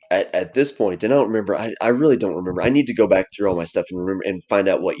at this point, and I don't remember. I really don't remember. I need to go back through all my stuff and remember and find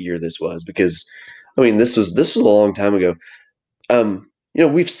out what year this was because I mean this was a long time ago.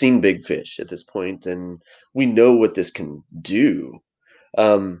 We've seen big fish at this point, and we know what this can do.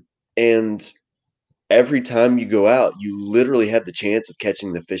 And every time you go out, you literally have the chance of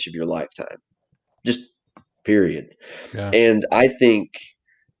catching the fish of your lifetime. Just period. yeah, And I think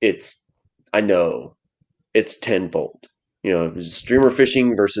it's, I know it's tenfold. Streamer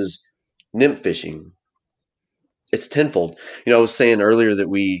fishing versus nymph fishing, it's tenfold. I was saying earlier that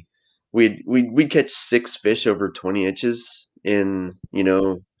we'd catch 6 fish over 20 inches in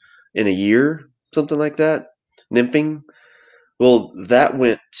a year, something like that, nymphing. Well, that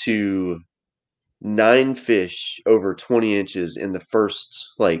went to 9 fish over 20 inches in the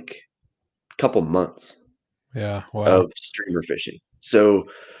first like couple months yeah. Wow. of streamer fishing. So,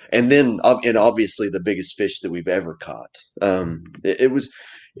 and obviously the biggest fish that we've ever caught. It was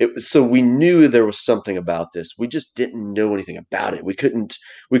so we knew there was something about this. We just didn't know anything about it. We couldn't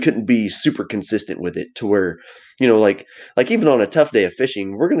be super consistent with it to where, like even on a tough day of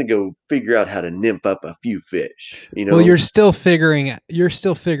fishing, we're gonna go figure out how to nymph up a few fish. Well, you're still figuring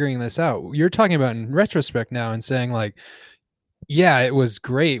this out. You're talking about in retrospect now and saying like, yeah, it was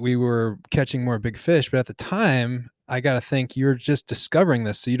great. We were catching more big fish, but at the time, I got to think you're just discovering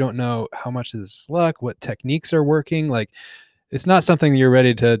this. So you don't know how much of this is luck, what techniques are working. Like, it's not something you're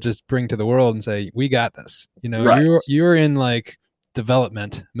ready to just bring to the world and say, we got this. Right. You're in like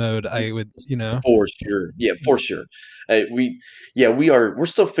development mode. I would, For sure. Yeah, for sure. We're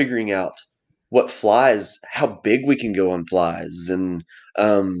still figuring out how big we can go on flies. And,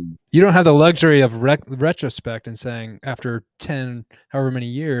 you don't have the luxury of retrospect and saying after 10, however many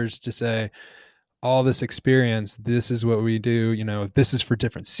years to say, all this experience, this is what we do. This is for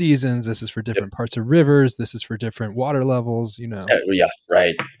different seasons, this is for yep, different parts of rivers, this is for different water levels, yeah,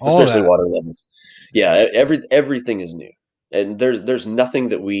 right. all Especially that. water levels. Yeah, everything is new. And there's nothing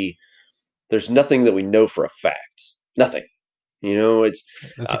that we know for a fact. Nothing. It's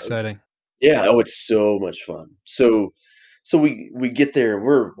That's uh, exciting. yeah, oh, it's so much fun. So we get there and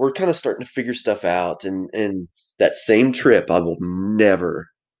we're kind of starting to figure stuff out, and that same trip I will never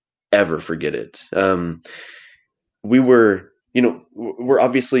ever forget it. We were, we're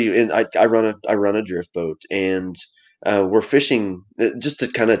obviously in. I run a drift boat, and we're fishing just to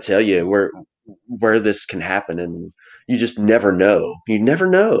kind of tell you where this can happen, and you just never know. You never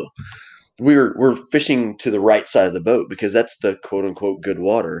know. We're fishing to the right side of the boat because that's the quote unquote good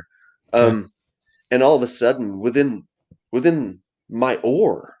water. Okay. Um, and all of a sudden, within my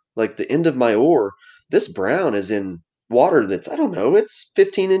oar, like the end of my oar, this brown is in water that's, I don't know, it's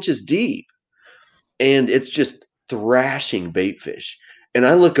 15 inches deep, and it's just thrashing bait fish. And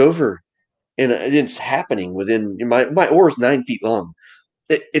I look over, and it's happening within my oar is 9 feet long.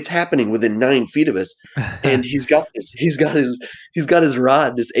 It's happening within 9 feet of us, and he's got his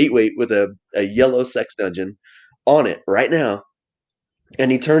rod, this 8 weight with a yellow sex dungeon on it right now,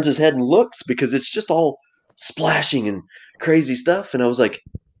 and he turns his head and looks because it's just all splashing and crazy stuff. And I was like,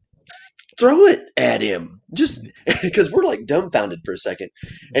 throw it at him, just because we're like dumbfounded for a second.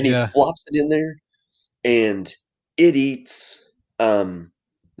 And he Yeah. flops it in there, and it eats. Um,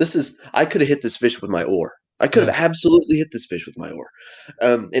 I could have hit this fish with my oar. I could Yeah. have absolutely hit this fish with my oar.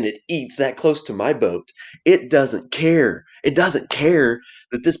 And it eats that close to my boat. It doesn't care. It doesn't care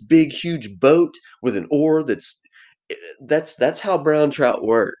that this big, huge boat with an oar that's how brown trout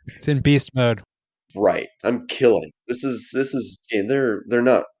work. It's in beast mode. Right. I'm killing. This is and they're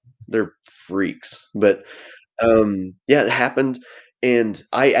not they're freaks. But Yeah, it happened, and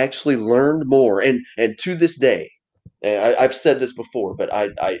I actually learned more. And to this day, and I've said this before, but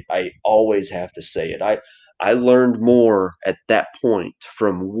I always have to say it. I learned more at that point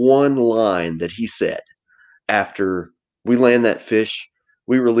from one line that he said after we land that fish.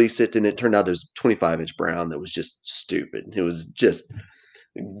 We release it, and it turned out there's 25-inch brown that was just stupid. It was just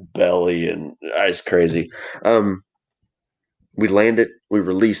belly and it's crazy. Um, we land it, we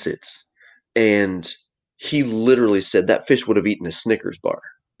release it, and he literally said that fish would have eaten a Snickers bar.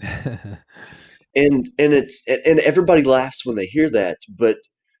 And everybody laughs when they hear that, but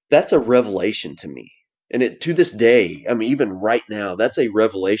that's a revelation to me. And it to this day, I mean, even right now, that's a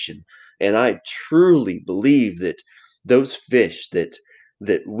revelation. And I truly believe that those fish that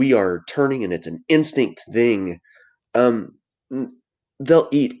we are turning, and it's an instinct thing, um, they'll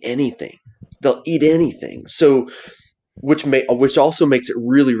eat anything. They'll eat anything. So which also makes it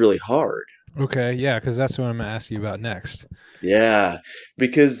really, really hard. Okay, yeah, because that's what I'm gonna ask you about next. Yeah,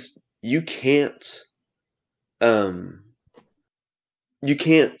 because um you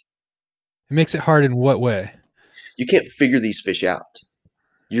can't It makes it hard in what way? you can't figure these fish out.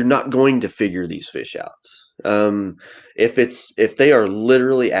 You're not going to figure these fish out. Um, if they are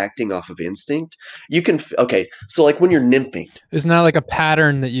literally acting off of instinct, you can. Okay, so like when you're nymphing, It's not like a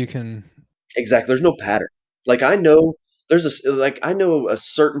pattern that you can. exactly. There's no pattern. Like I know I know a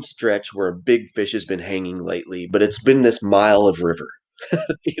certain stretch where a big fish has been hanging lately, but it's been this mile of river.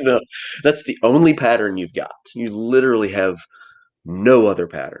 You know, that's the only pattern you've got. You literally have no other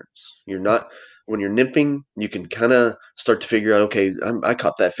patterns. You're not when you're nymphing, you can kind of start to figure out, okay, I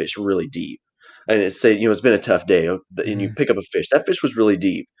caught that fish really deep, and it's say it's been a tough day, and you Mhm. pick up a fish. That fish was really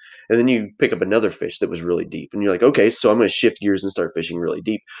deep, and then you pick up another fish that was really deep, and you're like, okay, so I'm going to shift gears and start fishing really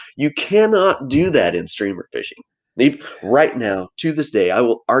deep. You cannot do that in streamer fishing. Right now, to this day, I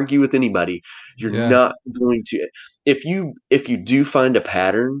will argue with anybody. You're Yeah. not going to if you do find a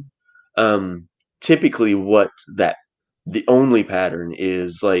pattern, typically what that the only pattern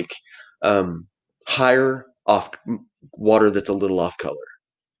is like um, higher off water that's a little off color.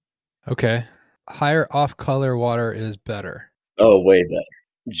 Okay. Higher off color water is better. Oh, way better.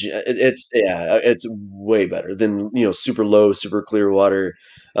 It's yeah, it's way better than super low, super clear water.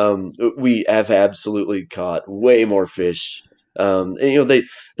 We have absolutely caught way more fish. And,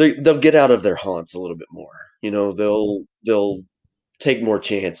 they'll get out of their haunts a little bit more. They'll take more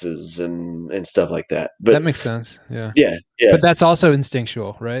chances and stuff like that. That But makes sense. Yeah. yeah, yeah, But that's also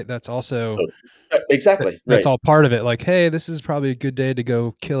instinctual, right? That's also totally. Exactly that's right. all part of it. Like, hey, this is probably a good day to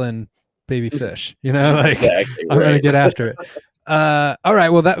go killing baby fish. Like Exactly I'm gonna right. get after it. All right.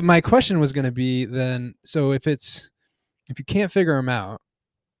 Well, that my question was gonna be then. So if you can't figure them out,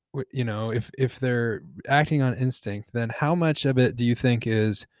 if they're acting on instinct, then how much of it do you think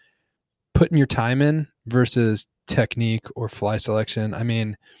is putting your time in versus technique or fly selection? I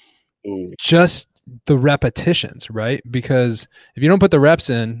mean, Ooh. just the repetitions, right? Because if you don't put the reps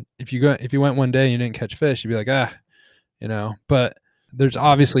in, if you went one day and you didn't catch fish, you'd be like, but there's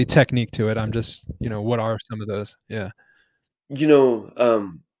obviously technique to it. I'm just, what are some of those? Yeah.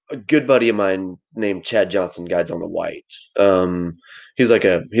 A good buddy of mine named Chad Johnson guides on the white. Um, he's like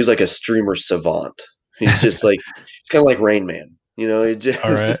a streamer savant. He's just like it's kind of like Rain Man. He All just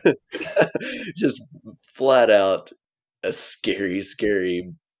right. just flat out a scary, scary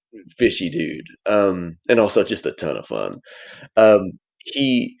fishy dude. And also just a ton of fun. Um,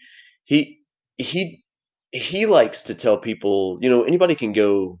 he he he he likes to tell people, anybody can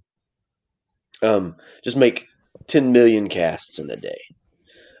go just make 10 million casts in a day.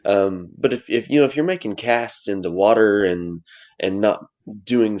 But if you're making casts into water and not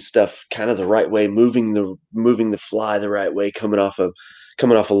doing stuff kind of the right way, moving the fly the right way, coming off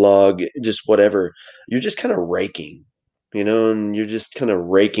a log, just whatever, you're just kind of raking, and you're just kind of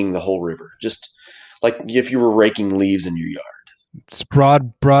raking the whole river, just like if you were raking leaves in your yard. It's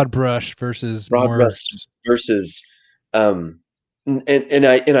broad brush versus Broad more. brush versus, and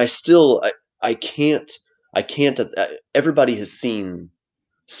I still I can't. Everybody has seen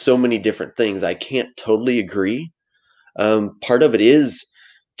so many different things. I can't totally agree. Part of it is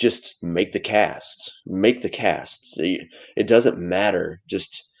just make the cast. Make the cast. It doesn't matter.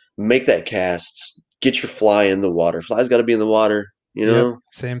 Just make that cast. Get your fly in the water. Fly's got to be in the water. Yep.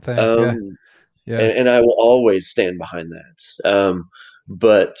 Same thing. Yeah. Um, Yeah. and I will always stand behind that.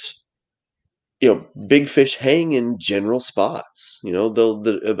 But big fish hang in general spots.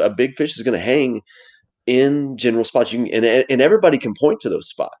 A big fish is going to hang in general spots. You can, and everybody can point to those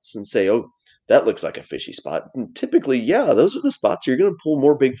spots and say, "Oh, that looks like a fishy spot." And typically, yeah, those are the spots you're going to pull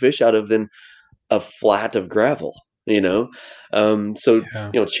more big fish out of than a flat of gravel. you know? So,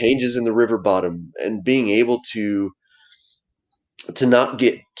 Yeah. changes in the river bottom and being able to not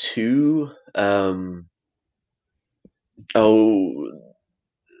get too, oh,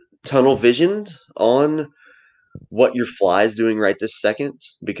 tunnel visioned on what your fly is doing right this second,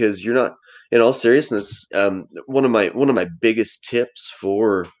 because you're not, in all seriousness, one of my biggest tips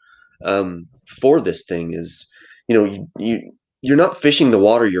for this thing is, you're not fishing the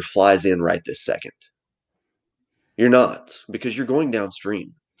water your fly's in right this second. You're not, because you're going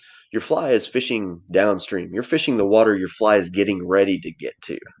downstream. Your fly is fishing downstream. You're fishing the water your fly is getting ready to get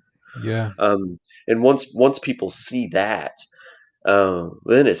to. Yeah. Um, and once people see that,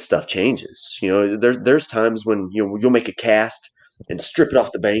 then it stuff changes. There's times when you'll make a cast and strip it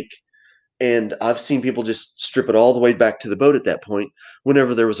off the bank, and I've seen people just strip it all the way back to the boat at that point.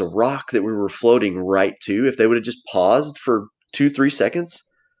 Whenever there was a rock that we were floating right to, if they would have just paused for 2-3 seconds,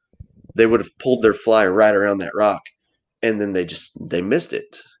 they would have pulled their fly right around that rock, and then they missed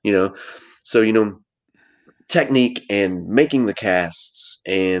it. So technique and making the casts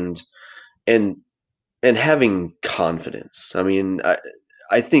and and having confidence. I mean,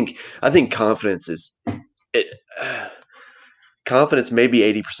 I think confidence is it. Confidence may be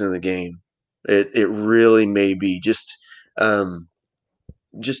 80% of the game. It really may be um,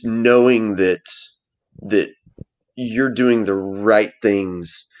 just knowing that you're doing the right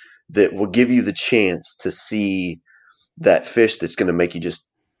things that will give you the chance to see that fish that's going to make you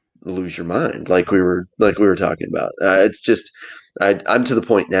just lose your mind, like we were talking about. It's just I'm to the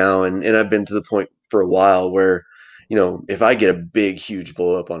point now, and I've been to the point for a while where, if I get a big, huge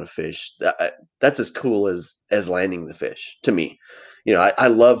blow up on a fish, that's as cool as landing the fish to me. I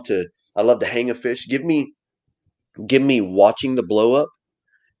love to hang a fish. Give me watching the blow up,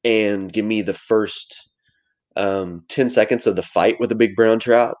 and give me the first 10 seconds of the fight with a big brown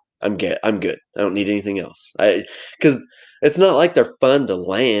trout. I'm good. I don't need anything else. Because it's not like they're fun to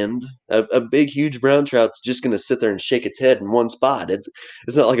land. A big, huge brown trout's just going to sit there and shake its head in one spot. It's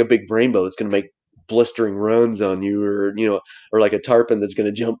not like a big rainbow that's going to make blistering runs on you, or like a tarpon that's going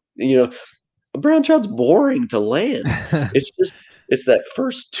to jump. A brown trout's boring to land. It's that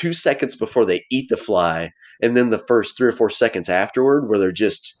first 2 seconds before they eat the fly, and then the first 3 or 4 seconds afterward where they're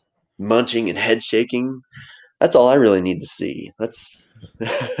just munching and head shaking. That's all I really need to see. That's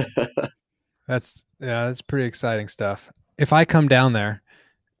That's pretty exciting stuff. If I come down there,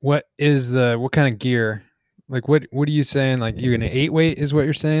 what kind of gear? Like what are you saying? Like you're an 8 weight is what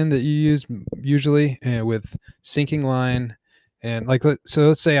you're saying that you use usually, with sinking line, and like so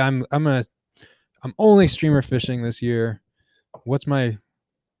let's say I'm only streamer fishing this year. What's my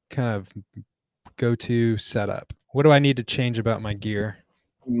kind of go-to setup? What do I need to change about my gear?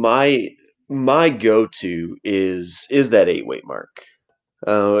 my my go-to is that 8 weight mark.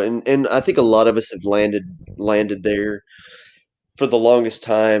 And I think a lot of us have landed there for the longest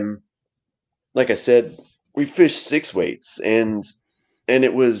time. Like I said, we fished 6 weights, and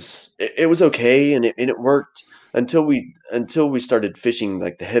it was okay, and it worked until we started fishing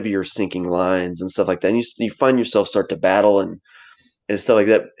like the heavier sinking lines and stuff like that. And you find yourself start to battle and stuff like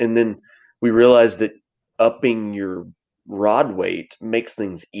that. And then we realized that upping your rod weight makes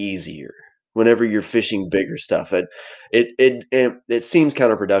things easier whenever you're fishing bigger stuff. It seems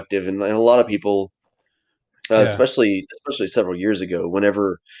counterproductive, and a lot of people, Yeah. especially several years ago,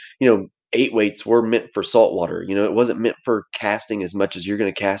 whenever 8 weights were meant for saltwater. It wasn't meant for casting as much as you're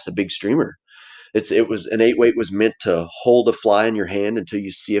going to cast a big streamer. It was an 8 weight was meant to hold a fly in your hand until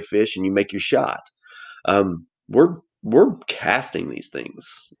you see a fish and you make your shot. We're casting these things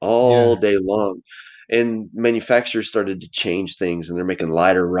all Yeah. day long, and manufacturers started to change things, and they're making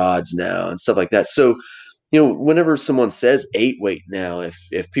lighter rods now and stuff like that. So, whenever someone says 8 weight now,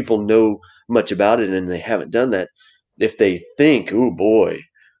 if people know much about it and they haven't done that, if they think, oh boy,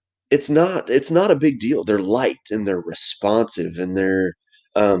 it's not a big deal. They're light and they're responsive, and they're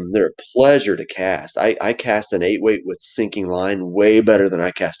a pleasure to cast. I cast an 8 weight with sinking line way better than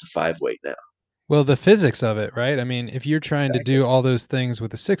I cast a 5 weight now. Well, the physics of it, right? I mean, if you're trying to Exactly. do all those things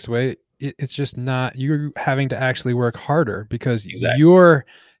with a 6 weight, it's just not, you're having to actually work harder because Exactly. you're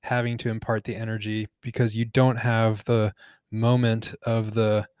having to impart the energy because you don't have the moment of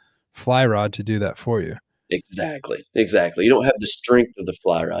the fly rod to do that for you. Exactly, exactly. You don't have the strength of the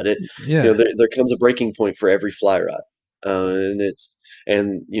fly rod. Yeah. There comes a breaking point for every fly rod, and it's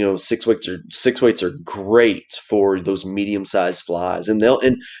and 6 weights are great for those medium sized flies, and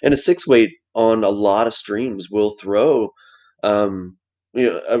a 6 weight on a lot of streams will throw, a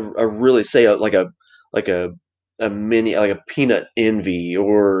really say like a mini like a peanut envy,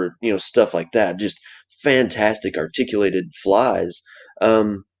 or stuff like that. Just fantastic articulated flies,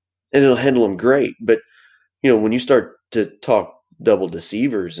 and it'll handle them great, but when you start to talk double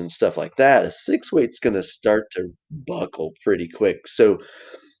deceivers and stuff like that, a six weight's going to start to buckle pretty quick. So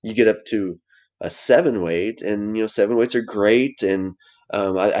you get up to a seven weight, and seven weights are great. And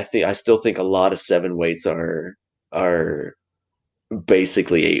I still think a lot of seven weights are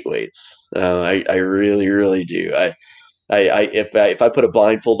basically eight weights. I really, really do. If I put a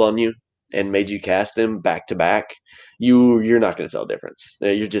blindfold on you and made you cast them back to back, you're not going to tell a difference.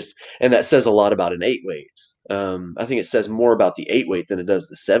 You're just, and that says a lot about an eight weight. I think it says more about the eight weight than it does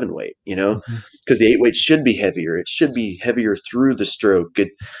the seven weight. Mhm. Because the eight weight should be heavier. It should be heavier through the stroke.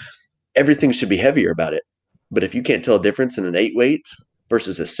 Everything should be heavier about it. But if you can't tell a difference in an eight weight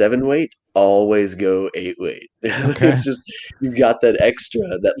versus a seven weight, always go eight weight. Okay. It's just you got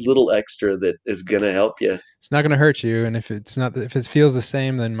that little extra that is gonna It's, help you. it's not going to hurt you. And if it feels the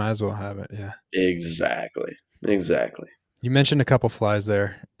same, then might as well have it. Yeah. Exactly. Exactly. You mentioned a couple flies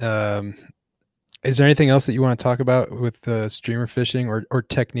there. Is there anything else that you want to talk about with streamer fishing or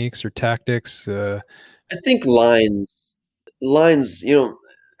techniques or tactics? I think lines,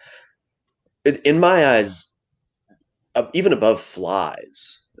 in my eyes, even above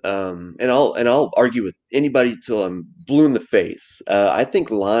flies. And I'll argue with anybody till I'm blue in the face. I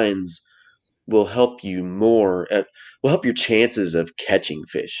think lines will help you more. Will help your chances of catching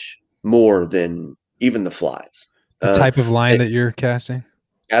fish more than even the flies. The Uh, type of line it, that you're casting?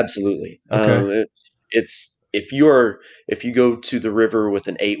 Absolutely. Okay. It's if you go to the river with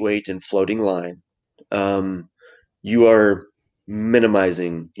an eight weight and floating line, um, you are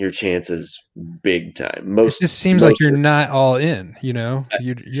minimizing your chances big time. It Most just seems like most you're not all in, you know?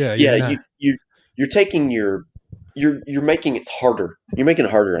 You're Yeah, not. you're taking you're making it harder. You're making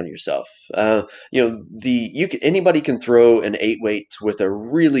it harder on yourself. Anybody can throw an eight weight with a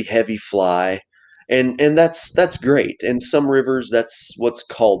really heavy fly, and that's great. And some rivers, that's what's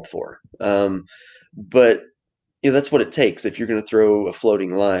called for. But that's what it takes if you're going to throw a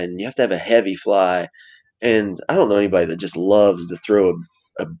floating line. You have to have a heavy fly, and I don't know anybody that just loves to throw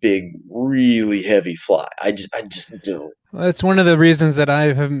a big, really heavy fly. I just don't. Well, it's one of the reasons that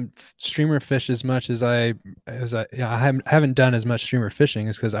I haven't streamer fished as much I haven't done as much streamer fishing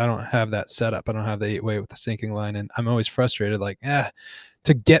is because I don't have that setup. I don't have the eight weight with the sinking line, and I'm always frustrated. Like,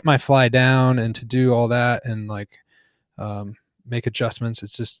 to get my fly down and to do all that and like um, make adjustments,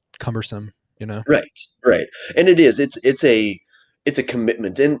 it's just cumbersome, you know? Right, right. And it is. It's a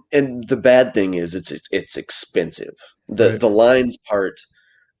commitment. And the bad thing is it's expensive. The Right. the lines part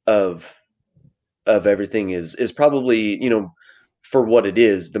of of everything is probably, for what it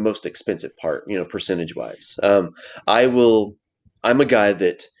is, the most expensive part, percentage wise. I will I'm a guy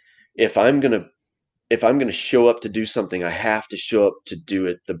that if I'm gonna if I'm gonna show up to do something, I have to show up to do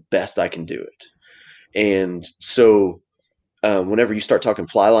it the best I can do it. And so whenever you start talking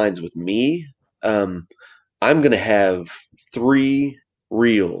fly lines with me, um, I'm going to have three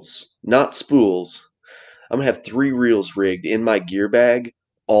reels, not spools. I'm going to have three reels rigged in my gear bag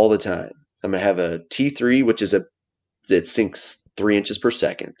all the time. I'm going to have a T3, which is that sinks 3 inches per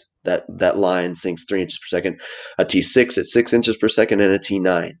second. That line sinks 3 inches per second. A T6 at 6 inches per second, and a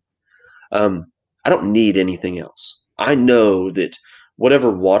T9. Um, I don't need anything else. I know that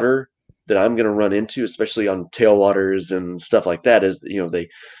whatever water that I'm going to run into, especially on tailwaters and stuff like that, is they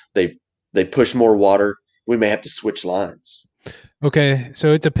they push more water. We may have to switch lines. Okay,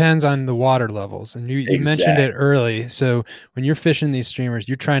 so it depends on the water levels, and you mentioned it Exact. early. So when you're fishing these streamers,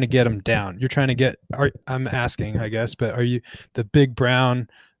 you're trying to get them down. You're trying to get. I'm asking, I guess, but are you the big brown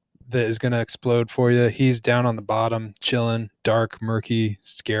that is going to explode for you? He's down on the bottom, chilling, dark, murky,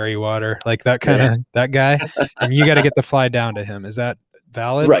 scary water, like that kind of that guy, and you got to get the fly down to him. Is that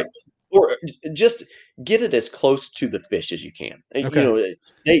valid? Right. Or just get it as close to the fish as you can. Okay.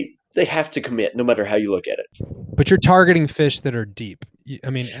 They have to commit no matter how you look at it. But you're targeting fish that are deep. I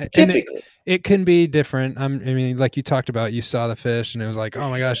mean, and Typically. it can be different. I mean, like you talked about, you saw the fish and it was like, oh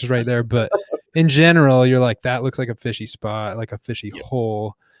my gosh, it's right there. But in general, you're like, that looks like a fishy spot, like a fishy Yep.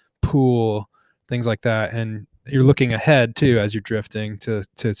 hole, pool, things like that. And you're looking ahead too as you're drifting to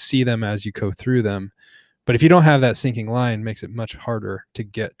see them as you go through them. But if you don't have that sinking line, it makes it much harder to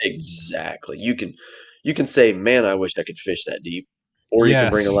get. Exactly. You can say, "Man, I wish I could fish that deep," or you can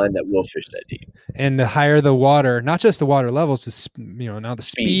bring a Yes. line that will fish that deep. And the higher the water, not just the water levels, but now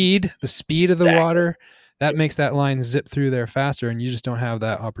Speed. the speed of the Exactly. water, that makes that line zip through there faster, and you just don't have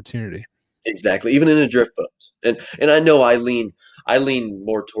that opportunity. Exactly. Even in a drift boat. And I know I lean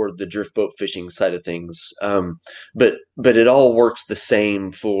more toward the drift boat fishing side of things. But it all works the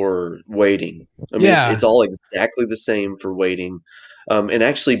same for wading. I mean, it's Yeah, it's all exactly the same for wading. And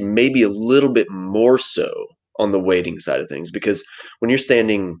actually maybe a little bit more so on the wading side of things, because when you're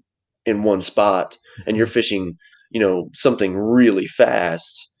standing in one spot and you're Mhm. fishing, something really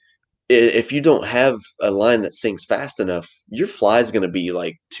fast, if you don't have a line that sinks fast enough, your fly is going to be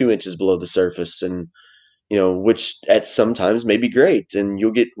like 2 inches below the surface, and which at sometimes may be great, and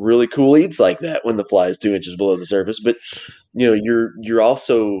you'll get really cool eats like that when the fly is 2 inches below the surface. But you're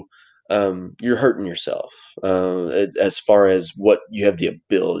also you're hurting yourself as far as what you have the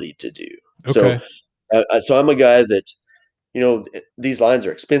ability to do. So, Okay. so I'm a guy that these lines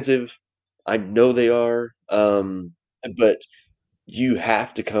are expensive. I know they are, but you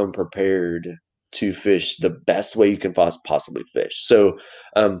have to come prepared to fish the best way you can possibly fish. So,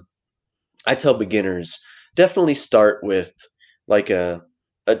 um, I tell beginners definitely start with like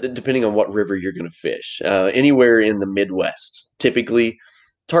depending on what river you're going to fish. Anywhere in the Midwest, typically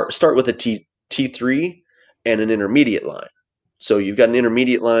start with a T3 and an intermediate line. So you've got an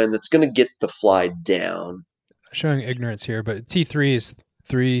intermediate line that's going to get the fly down. Showing ignorance here, but T3 is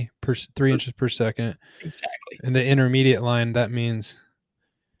 3 inches per second, Exactly. and the intermediate line that means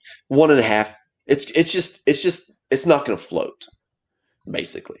 1.5. It's not going to float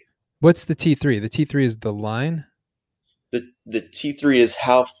basically. what's the T3? The T3 is the line. The T3 is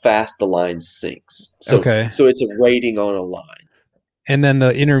how fast the line sinks. So Okay, so it's a rating on a line. and then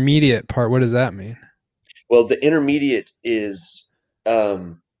the intermediate part. What does that mean? Well, the intermediate is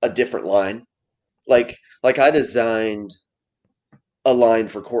a different line. Like I designed a line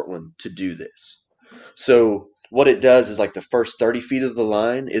for Cortland to do this. So what it does is like the first 30 feet of the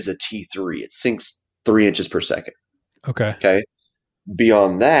line is a T3. It sinks 3 inches per second. Okay, Okay.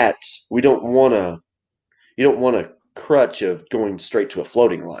 Beyond that, we don't want to you don't want a crutch of going straight to a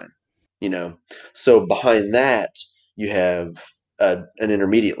floating line, you know. So behind that, you have an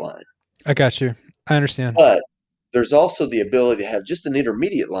intermediate line. I got you. I understand. But there's also the ability to have just an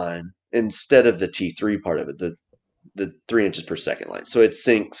intermediate line instead of the T3 part of it, the 3 inches per second line. So it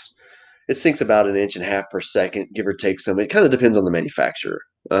sinks about an inch and a half per second, give or take some. It kind of depends on the manufacturer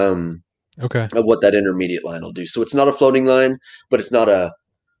Okay, of what that intermediate line will do. So it's not a floating line, but it's not a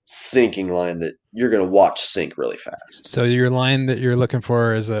sinking line that you're going to watch sink really fast. so your line that you're looking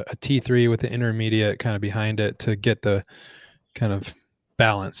for is a T3 with the intermediate kind of behind it to get the kind of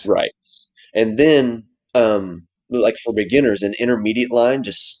balance. Right. And then, like for beginners, an intermediate line,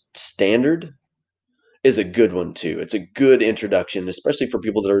 just standard, is a good one too. It's a good introduction, especially for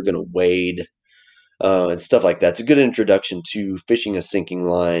people that are going to wade and stuff like that. It's a good introduction to fishing a sinking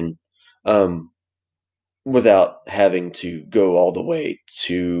line um, without having to go all the way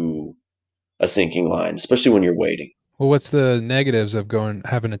to a sinking line, especially when you're wading. Well, what's the negatives of going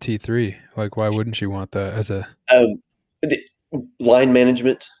having a T3? Like, why wouldn't you want that as a Um, the line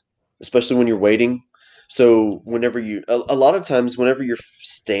management, especially when you're waiting. So whenever a lot of times, whenever you're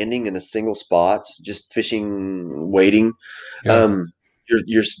standing in a single spot, just fishing, waiting, yeah? um,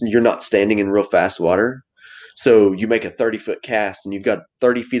 you're not standing in real fast water. So you make a 30-foot cast and you've got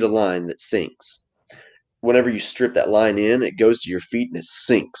 30 feet of line that sinks. Whenever you strip that line in, it goes to your feet and it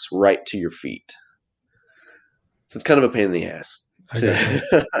sinks right to your feet. So it's kind of a pain in the ass I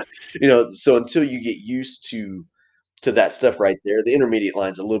got you. to, so until you get used to that stuff right there, the intermediate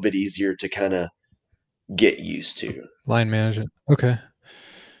line's a little bit easier to kind of get used to. Line management. Okay.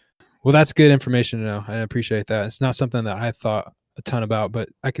 Well, that's good information to know. I appreciate that. It's not something that I thought a ton about, but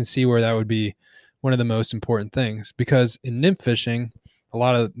I can see where that would be one of the most important things because in nymph fishing, a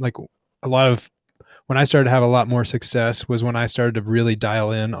lot of when I started to have a lot more success was when I started to really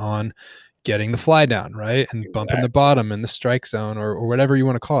dial in on getting the fly down, right? And bumping the Exactly. bottom in the strike zone or whatever you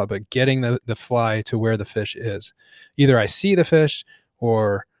want to call it, but getting the fly to where the fish is. Either I see the fish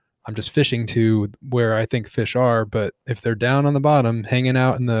or I'm just fishing to where I think fish are, but if they're down on the bottom, hanging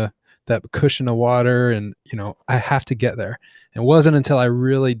out in the that cushion of water and I have to get there. It wasn't until I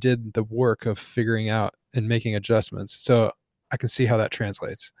really did the work of figuring out and making adjustments. So I can see how that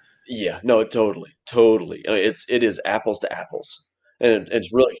translates. Yeah, no, totally, totally. It is apples to apples, and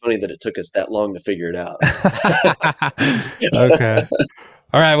it's really funny that it took us that long to figure it out. Okay.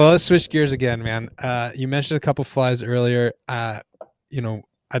 All right. Well, let's switch gears again, man. You mentioned a couple flies earlier. You know,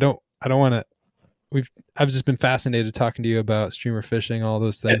 I don't want to. I've just been fascinated talking to you about streamer fishing, all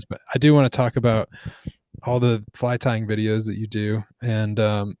those things, but I do want to talk about all the fly tying videos that you do, and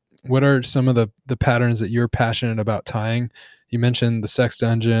what are some of the patterns that you're passionate about tying? You mentioned the sex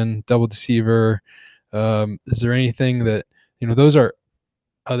dungeon, double deceiver. Is there anything that those are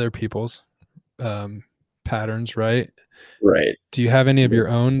other people's patterns, right? Right. Do you have any of your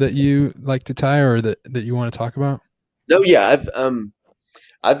own that you like to tie or that you want to talk about? No, yeah,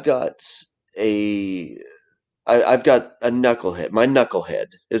 I've got a I've got a knucklehead. My knucklehead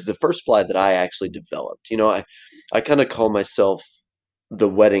is the first fly that I actually developed. I kind of call myself the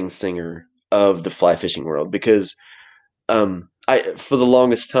wedding singer of the fly fishing world because I for the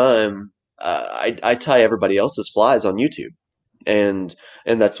longest time I tie everybody else's flies on YouTube, and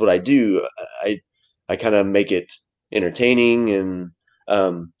that's what I do. I kind of make it entertaining and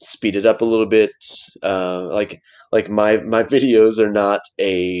speed it up a little bit. Like my videos are not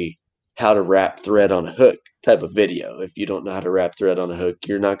a how to wrap thread on a hook type of video. If you don't know how to wrap thread on a hook,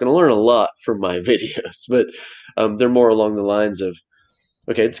 you're not going to learn a lot from my videos. But they're more along the lines of,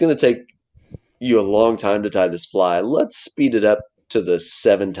 okay, it's going to take you a long time to tie this fly. Let's speed it up to the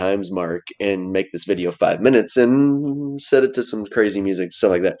 7 times mark and make this video 5 minutes and set it to some crazy music,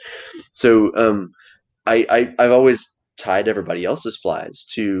 stuff like that. So I've always tied everybody else's flies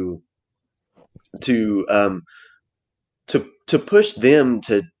to to push them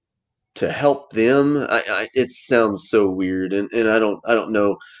to help them. It sounds so weird, and I don't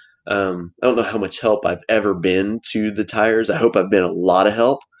know. I don't know how much help I've ever been to the tires. I hope I've been a lot of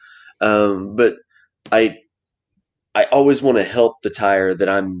help. But I I always want to help the tire that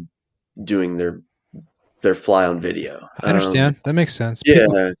I'm doing their fly on video. I understand. That makes sense. Yeah,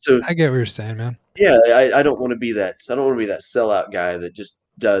 People, so I get what you're saying, man. yeah, I don't want to be that. I don't want to be that sellout guy that just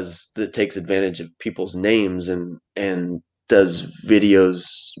does that takes advantage of people's names and does videos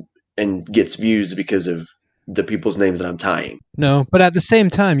and gets views because of the people's names that I'm tying. No, but at the same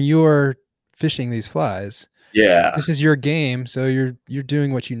time, you're fishing these flies. Yeah, This is your game, so you're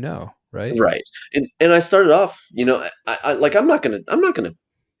doing what you know, right? right. And I started off, like I'm not gonna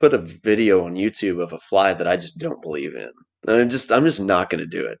put a video on YouTube of a fly that I just don't believe in. I'm just not gonna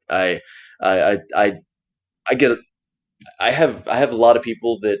do it. I I get I have a lot of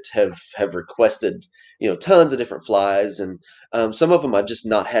people that have requested, tons of different flies, and some of them I've just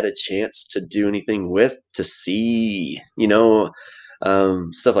not had a chance to do anything with to see,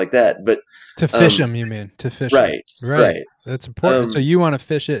 stuff like that. But To fish um, them, you mean? To fish them, right, right? right. That's important. So Um, you want to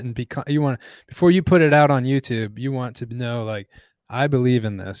fish it and become. You want before you put it out on YouTube. You want to know, like, I believe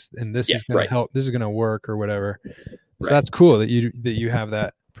in this, and this yeah, is going to right, help. This is going to work, or whatever. So right. that's cool that you have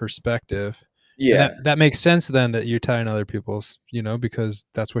that perspective, and Yeah, that makes sense then that you're tying other people's, because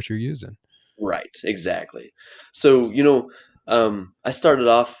that's what you're using. right, exactly. So, I started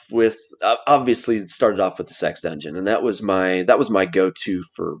off with obviously it started off with the sex dungeon, and that was my go-to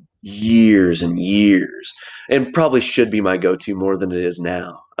for years and years, and probably should be my go-to more than it is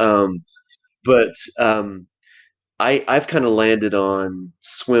now. But I've kind of landed on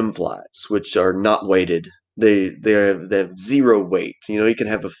swim flies, which are not weighted. They have zero weight. You can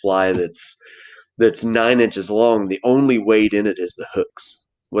have a fly that's 9 inches long. The only weight in it is the hooks.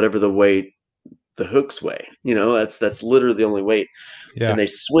 Whatever the weight the hooks weigh. That's literally the only weight. And Yeah. they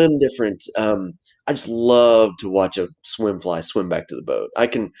swim different. I just love to watch a swim fly swim back to the boat. I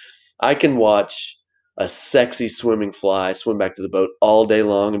can watch a sexy swimming fly swim back to the boat all day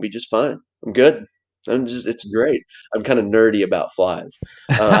long and be just fine. I'm good. It's great. I'm kind of nerdy about flies.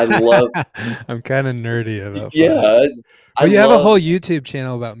 I love, I'm kind of nerdy about yeah, flies. I Well, you have a love, whole YouTube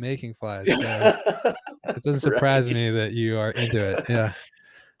channel about making flies, so it doesn't surprise right. me that you are into it. Yeah.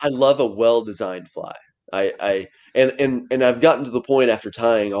 I love a well-designed fly. And I've gotten to the point after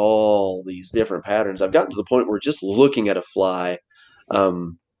tying all these different patterns. I've gotten to the point where just looking at a fly,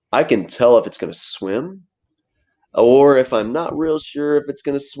 um, I can tell if it's going to swim or if I'm not real sure if it's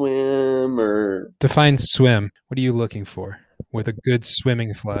going to swim. Or Define swim. What are you looking for with a good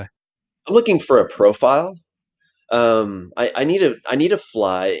swimming fly? I'm looking for a profile. I need a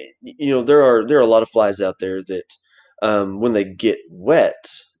fly. There are a lot of flies out there that when they get wet.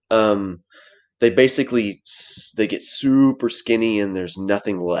 They basically they get super skinny and there's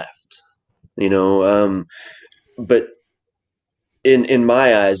nothing left, you know. But in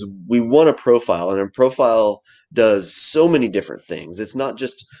my eyes, we want a profile, and a profile does so many different things. It's not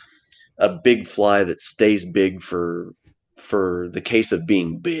just a big fly that stays big for the case of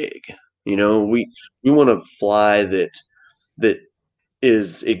being big. We want a fly that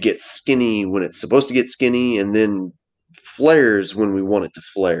it gets skinny when it's supposed to get skinny, and then flares when we want it to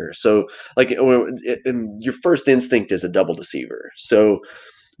flare. So, like, and your first instinct is a double deceiver. So,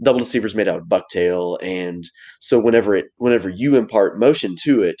 double deceiver is made out of bucktail, and so whenever you impart motion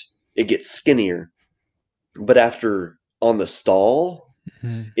to it, it gets skinnier. But after on the stall,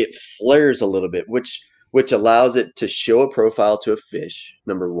 Mhm. it flares a little bit, which allows it to show a profile to a fish.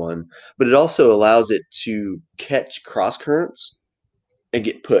 Number one, but it also allows it to catch cross currents and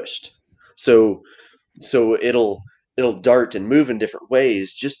get pushed. So it'll dart and move in different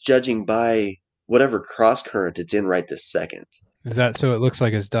ways, just judging by whatever cross current it's in right this second. Is that so? It looks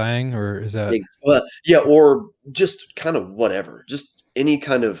like it's dying, or is that? Well, yeah, or just kind of whatever, just any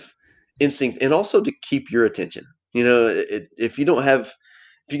kind of instinct, and also to keep your attention. If you don't have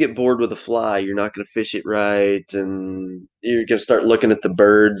if you get bored with a fly, you're not going to fish it right, and you're going to start looking at the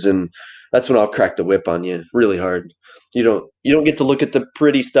birds, and that's when I'll crack the whip on you really hard. You don't get to look at the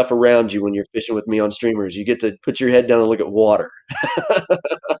pretty stuff around you when you're fishing with me on streamers. You get to put your head down and look at water.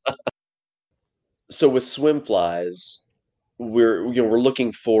 So with swim flies, we're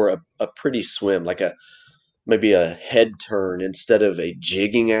looking for a pretty swim, like a maybe a head turn instead of a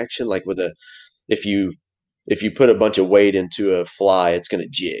jigging action, like with a if you if you put a bunch of weight into a fly, it's going to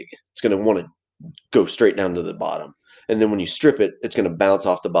jig. It's going to want to go straight down to the bottom. And then when you strip it, it's going to bounce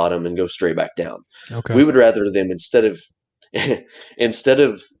off the bottom and go straight back down. Okay. We would rather them instead of instead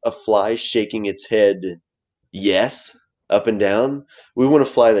of a fly shaking its head yes up and down, we want a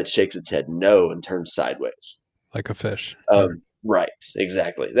fly that shakes its head no and turns sideways. Like a fish. Yeah. Right,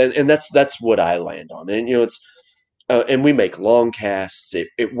 exactly. And that's what I land on. And it's and we make long casts.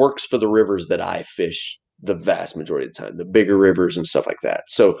 It works for the rivers that I fish the vast majority of the time, the bigger rivers and stuff like that.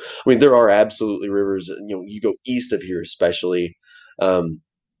 So, I mean, there are absolutely rivers, you go east of here, especially. Um,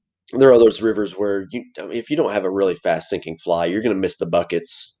 there are those rivers where I mean, if you don't have a really fast sinking fly, you're going to miss the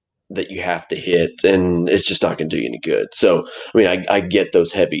buckets that you have to hit, and it's just not going to do you any good. So, I mean, I get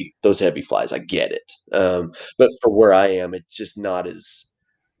those heavy flies. I get it. But for where I am, it's just not as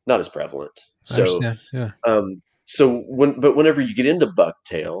prevalent. I So, understand. Yeah. whenever you get into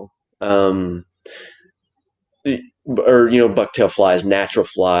bucktail, um, or bucktail flies, natural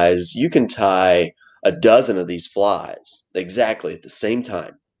flies, you can tie a dozen of these flies exactly at the same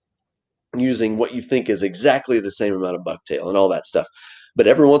time, using what you think is exactly the same amount of bucktail and all that stuff. But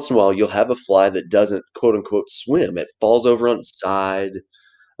every once in a while, you'll have a fly that doesn't quote unquote swim. It falls over on its side.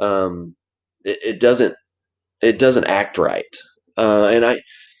 Um, it doesn't act right,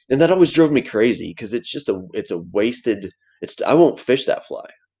 and that always drove me crazy because it's a wasted. I won't fish that fly.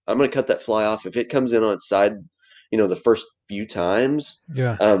 I'm gonna cut that fly off if it comes in on its side. The first few times,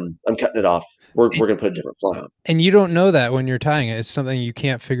 Yeah. I'm cutting it off. We're And, we're gonna put a different fly on. and you don't know that when you're tying it. It's something you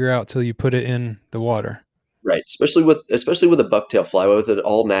can't figure out till you put it in the water. Right, especially with a bucktail fly, with an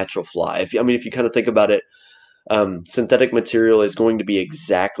all natural fly. If you kind of think about it, synthetic material is going to be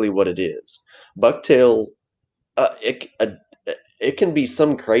exactly what it is. Bucktail, it can be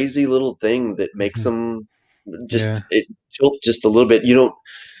some crazy little thing that makes Mhm. them Yeah. it tilt just a little bit. You don't.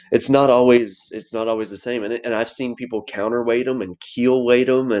 It's not always the same. And I've seen people counterweight them and keel weight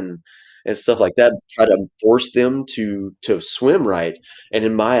them and stuff like that, try to force them to swim right. And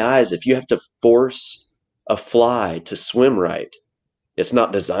in my eyes, if you have to force a fly to swim right, it's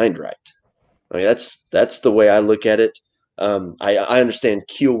not designed right. I mean, that's the way I look at it. I understand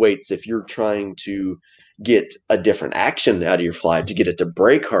keel weights if you're trying to get a different action out of your fly to get it to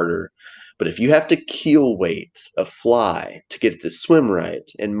break harder. But if you have to keel weight a fly to get it to swim right,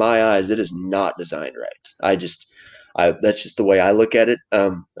 in my eyes, it is not designed right. That's just the way I look at it.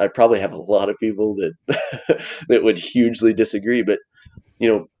 I probably have a lot of people that that would hugely disagree, but you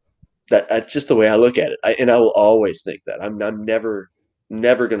know, that's just the way I look at it. And I will always think that. I'm never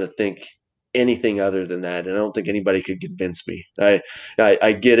going to think anything other than that. And I don't think anybody could convince me. I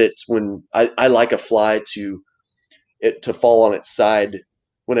get it when I like a fly to fall on its side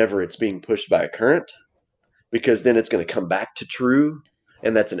whenever it's being pushed by a current, because then it's going to come back to true,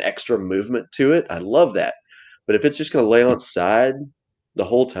 and that's an extra movement to it. I love that. But if it's just going to lay on its side the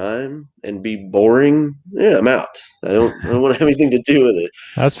whole time and be boring, yeah, I'm out. I don't want to have anything to do with it.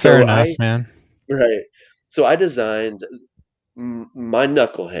 That's fair So enough, I man. Right. So I designed my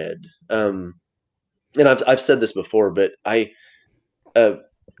knucklehead. And I've said this before, but uh,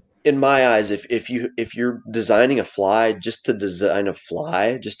 in my eyes, if you're designing a fly just to design a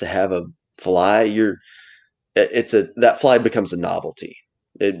fly, just to have a fly, that fly becomes a novelty.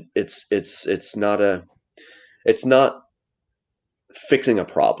 It's not fixing a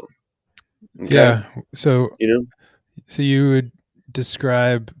problem. Okay, Yeah. So you know. so you would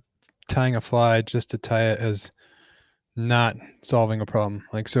describe tying a fly just to tie it as not solving a problem.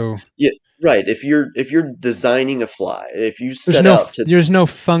 Like so Yeah, right. If you're designing a fly, if you set out to there's no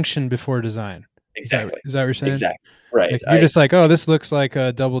function before design. exactly, Is that what you're saying? exactly right. Like you're just like, oh, this looks like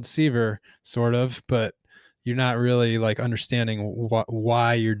a double deceiver, sort of, but you're not really like understanding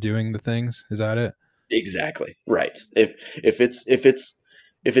why you're doing the things. Is that it? Exactly. Right. If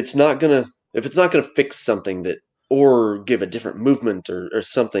it's not gonna fix something that, or give a different movement or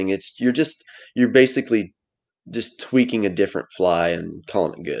something, you're basically just tweaking a different fly and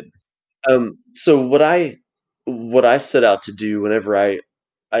calling it good. So what I set out to do whenever I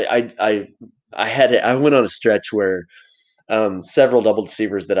went on a stretch where several double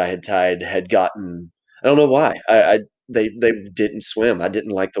deceivers that I had tied had gotten, I don't know why, they didn't swim. I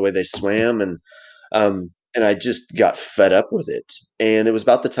didn't like the way they swam, and and I just got fed up with it. And it was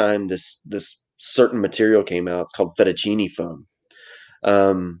about the time this certain material came out called fettuccine foam.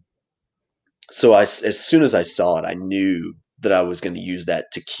 Um, so as soon as I saw it, I knew that I was going to use that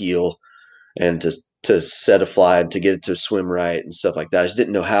to keel and to set a fly and to get it to swim right and stuff like that. I just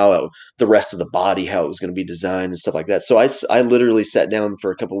didn't know how the rest of the body, how it was going to be designed and stuff like that. So I literally sat down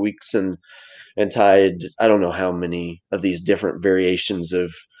for a couple of weeks and tied, I don't know how many of these different variations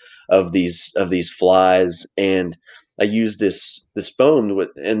of these flies, and I used this foam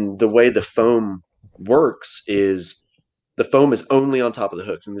and the way the foam works is the foam is only on top of the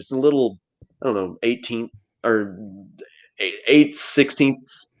hooks, and it's a little, I don't know, 18th or 8/16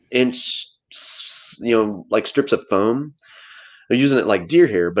 inch, like strips of foam. They're using it like deer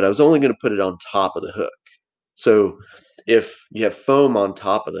hair, but I was only going to put it on top of the hook. So if you have foam on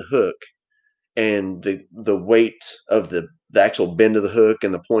top of the hook, and the weight of the actual bend of the hook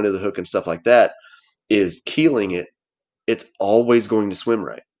and the point of the hook and stuff like that is keeling it, it's always going to swim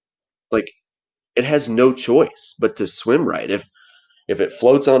right. Like, it has no choice but to swim right. If it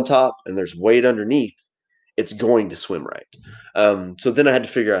floats on top and there's weight underneath, it's going to swim right. So then I had to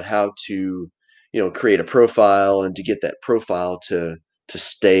figure out how to, create a profile and to get that profile to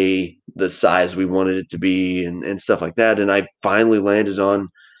stay the size we wanted it to be, and stuff like that. And I finally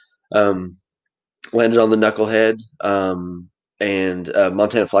um, landed on the knucklehead, and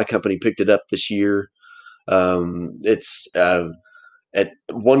Montana Fly Company picked it up this year. It's at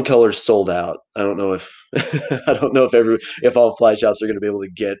one color sold out. I don't know if I don't know if all fly shops are going to be able to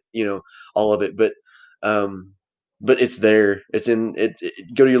get all of it, but it's there. It's in it.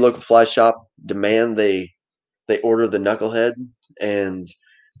 Go to your local fly shop, demand they order the knucklehead, and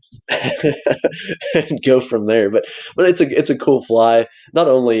and go from there. But it's a cool fly. Not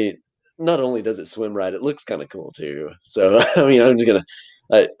only does it swim right, it looks kind of cool too. So I mean, I'm just gonna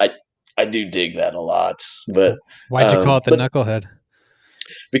I do dig that a lot, but Why'd you call it the but knucklehead?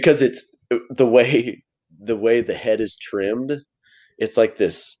 because it's the way the head is trimmed, it's like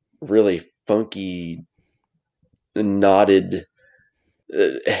this really funky knotted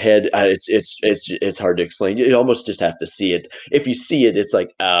head. It's hard to explain. You almost just have to see it. If you see it, it's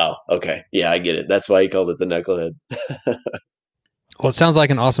like, oh, okay, yeah, I get it. That's why he called it the knucklehead. Well, it sounds like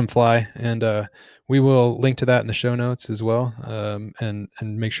an awesome fly, and we will link to that in the show notes as well, and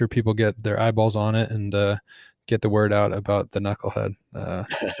make sure people get their eyeballs on it and get the word out about the knucklehead.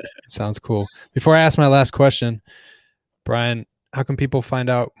 It sounds cool. Before I ask my last question, Brian, how can people find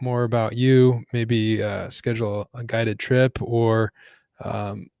out more about you? Maybe schedule a guided trip, or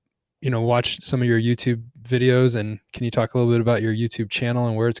um, watch some of your YouTube videos. And can you talk a little bit about your YouTube channel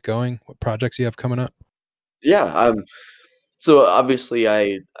and where it's going, what projects you have coming up? Yeah. So obviously,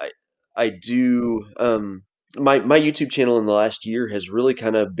 I do. My YouTube channel in the last year has really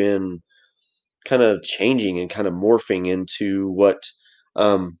kind of been kind of changing and kind of morphing into what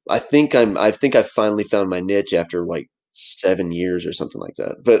I think I finally found my niche after like 7 years or something like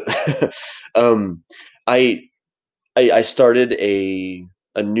that. But um, I I started a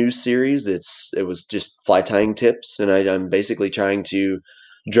new series it was just fly tying tips, and I'm basically trying to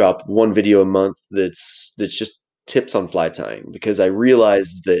drop one video a month that's just tips on fly tying, because I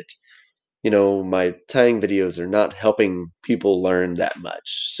realized that my tying videos are not helping people learn that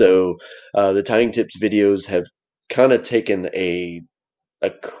much. So the tying tips videos have kind of taken a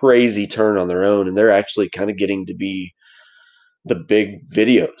crazy turn on their own, and they're actually kind of getting to be the big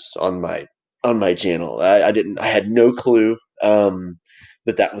videos on my channel. I had no clue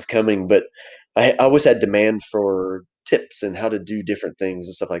that was coming, but I always had demand for tips and how to do different things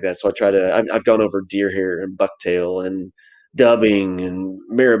and stuff like that. So I've gone over deer hair and bucktail and dubbing and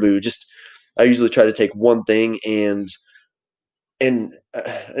marabou. Just I usually try to take one thing, and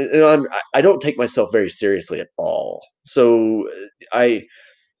I don't take myself very seriously at all. So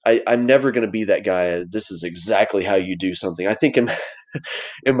I'm never going to be that guy. This is exactly how you do something. I think in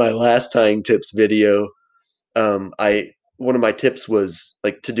my last tying tips video, I one of my tips was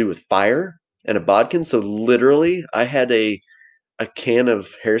like to do with fire and a bodkin. So literally, I had a can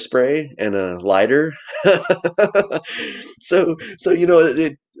of hairspray and a lighter. So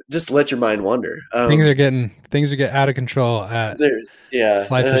it just let your mind wander. Things are getting out of control at There, yeah,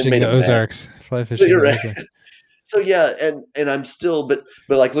 fly I fishing made the a mess. Ozarks. Fly fishing You're the right. Ozarks. So yeah, and I'm still, but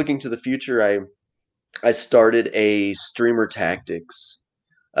like looking to the future, I started a streamer tactics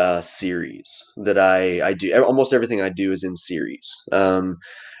series that I do. Almost everything I do is in series.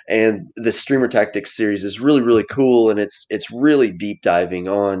 And the streamer tactics series is really really cool, and it's really deep diving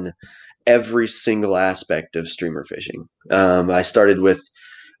on every single aspect of streamer fishing. I started with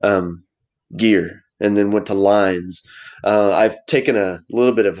um, gear, and then went to lines, I've taken a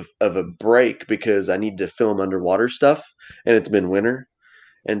little bit of a break because I need to film underwater stuff, and it's been winter,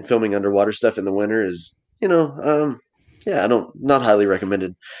 and filming underwater stuff in the winter is, yeah, I don't not highly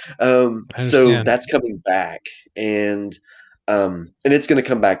recommended. I So understand. that's coming back, and and it's going to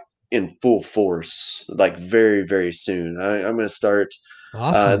come back in full force, like very very soon. I'm going to start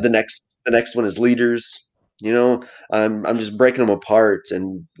Awesome. the next one is leaders. You know, I'm just breaking them apart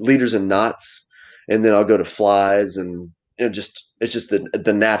and leaders and knots, and then I'll go to flies and just it's just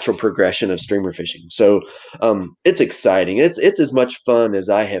the natural progression of streamer fishing. So it's exciting. It's as much fun as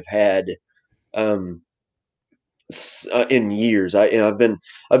I have had um, in years. I've been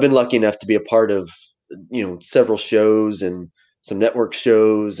lucky enough to be a part of several shows and some network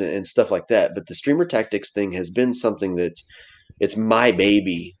shows and stuff like that. But the streamer tactics thing has been something that it's my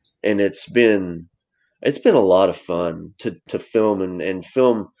baby, and it's been a lot of fun to film and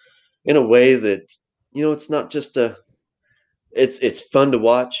film in a way that it's not just a it's fun to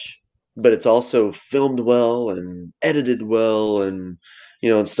watch, but it's also filmed well and edited well and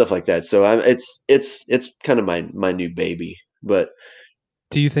and stuff like that. So it's kind of my new baby. But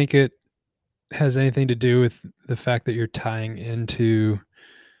Do you think it has anything to do with the fact that you're tying into,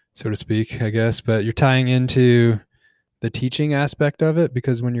 so to speak, I guess, but you're tying into the teaching aspect of it?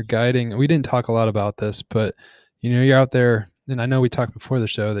 Because when you're guiding, we didn't talk a lot about this, but you're out there, and I know we talked before the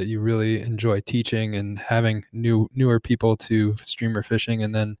show that you really enjoy teaching and having newer people to streamer fishing,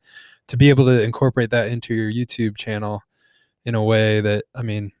 and then to be able to incorporate that into your YouTube channel in a way that, I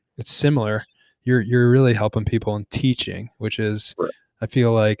mean, it's similar. You're really helping people in teaching, which is, I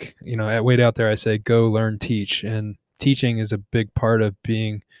feel like, at Wade Out There, I say go learn, teach, and teaching is a big part of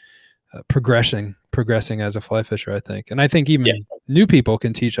being progressing as a fly fisher, I think. And I think yeah, even new people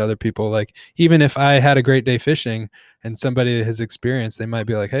can teach other people. Like, even if I had a great day fishing and somebody has experienced, they might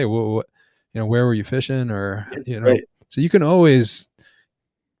be like, hey, what, where were you fishing? Or, right. so you can always,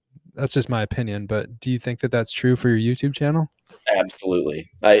 that's just my opinion, but do you think that that's true for your YouTube channel? Absolutely.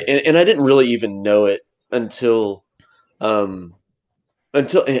 And I didn't really even know it until um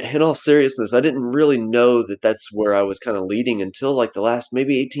in all seriousness, I didn't really know that that's where I was kind of leading until like the last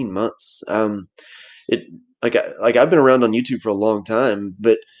maybe 18 months. It like I've been around on YouTube for a long time,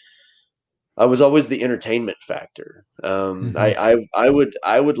 but I was always the entertainment factor. Mm-hmm.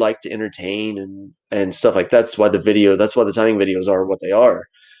 I would like to entertain and stuff like that's why the timing videos are what they are.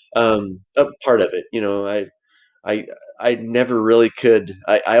 A part of it, I I never really could.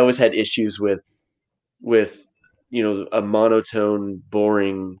 I always had issues with a monotone,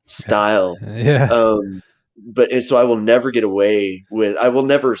 boring Yeah. style. Yeah. Um, but and so I will never get away with. I will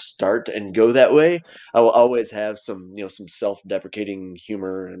never start and go that way. I will always have some some self-deprecating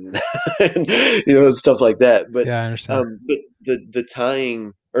humor and, and stuff like that. Yeah, I understand. But the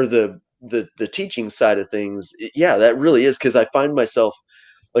tying or the teaching side of things, yeah, that really is because I find myself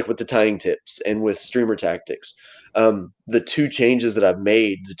like with the tying tips and with streamer tactics. The two changes that I've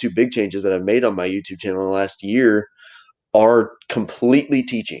made, the two big changes that I've made on my YouTube channel in the last year are completely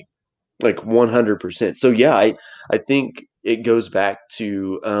teaching, like 100%. So yeah, I think it goes back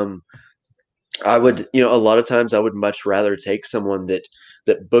to I would, a lot of times I would much rather take someone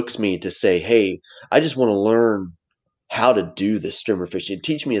that books me to say, "Hey, I just want to learn how to do this streamer fishing.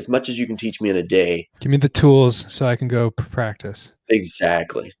 Teach me as much as you can teach me in a day." Give me the tools so I can go practice.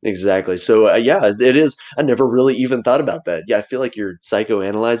 Exactly, exactly. So yeah, it is. I never really even thought about that. Yeah, I feel like you're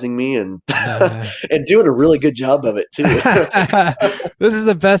psychoanalyzing me and Nah. and doing a really good job of it too. This is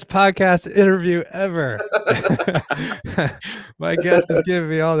the best podcast interview ever. My guest is giving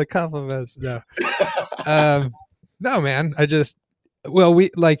me all the compliments. No, um, no, man. Well, we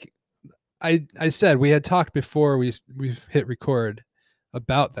like, I said we had talked before we hit record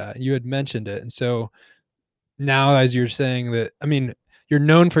about that. You had mentioned it, and so now as you're saying that, I mean, you're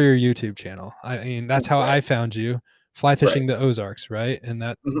known for your YouTube channel. I mean, that's how Right, I found you, fly right, fishing the Ozarks, right? And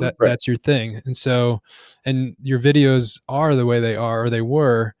right, that's your thing. And so, and your videos are the way they are, or they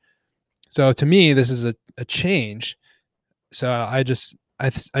were. So to me, this is a change. So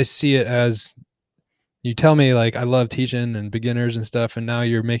I see it as, you tell me like I love teaching and beginners and stuff, and now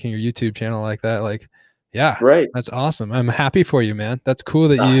you're making your YouTube channel like that. Like, yeah, right. that's awesome. I'm happy for you, man. That's cool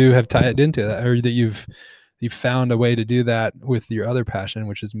that Ah, you have tied into that, or that you've found a way to do that with your other passion,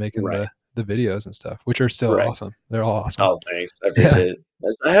 which is making right, the videos and stuff, which are still right. awesome. They're all awesome. Oh, thanks. I Yeah. appreciate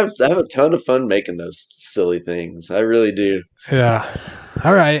it. I have a ton of fun making those silly things. I really do. Yeah.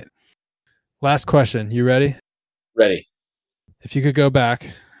 All right. Last question. You ready? Ready. If you could go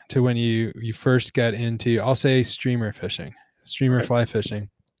back to when you first got into, I'll say streamer fishing, streamer Okay. fly fishing.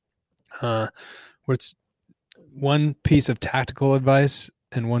 Uh, what's one piece of tactical advice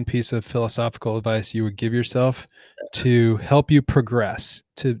and one piece of philosophical advice you would give yourself to help you progress,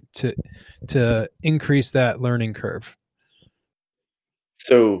 to increase that learning curve?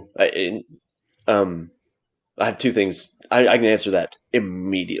 So I have two things. I can answer that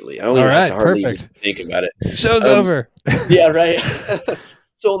immediately. I don't All even have to right, hardly even perfect. think about it. Show's Um, over. yeah, right.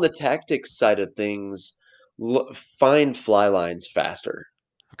 So on the tactics side of things, find fly lines faster.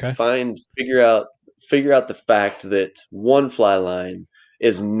 Okay. Figure out the fact that one fly line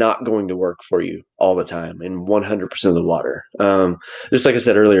is not going to work for you all the time in 100% of the water. Just like I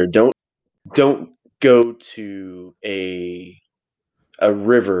said earlier, don't go to a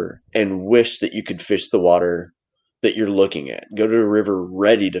river and wish that you could fish the water that you're looking at. Go to a river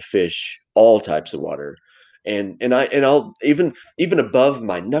ready to fish all types of water. I'll even above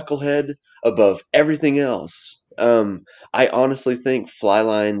my knucklehead, above everything else. I honestly think fly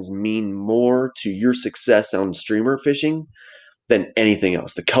lines mean more to your success on streamer fishing than anything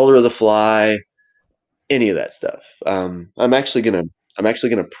else. The color of the fly, any of that stuff. I'm actually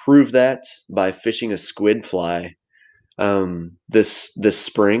gonna prove that by fishing a squid fly this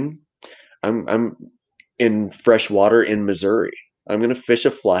spring. I'm in fresh water in Missouri. I'm gonna fish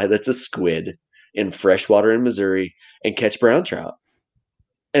a fly that's a squid in fresh water in Missouri and catch brown trout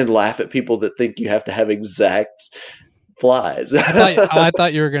and laugh at people that think you have to have exact flies. I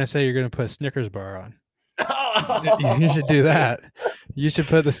thought you were going to say you're going to put a Snickers bar on. You should do that. You should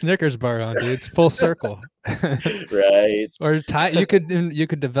put the Snickers bar on, dude. It's full circle. Right. Or you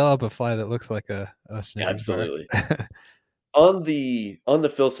could develop a fly that looks like a Snickers bar. Absolutely. On the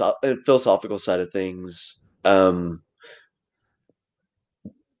philosophical side of things,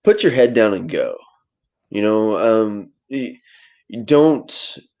 put your head down and go. You know, you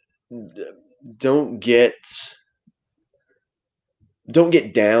don't get don't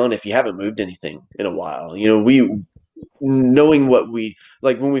get down if you haven't moved anything in a while. You know, we knowing what we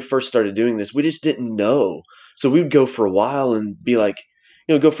like when we first started doing this, we just didn't know. So we'd go for a while and be like,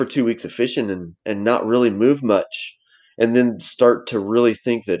 go for 2 weeks of fishing and not really move much, and then start to really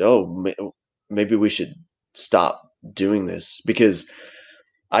think that, maybe we should stop doing this, because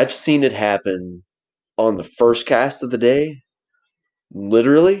I've seen it happen on the first cast of the day.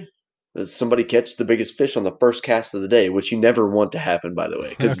 Literally, somebody catch the biggest fish on the first cast of the day, which you never want to happen, by the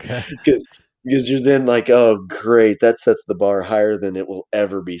way, Okay. because you're then like, oh, great, that sets the bar higher than it will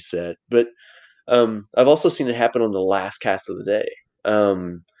ever be set. But I've also seen it happen on the last cast of the day.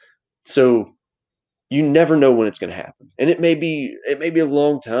 So you never know when it's going to happen, and it may be a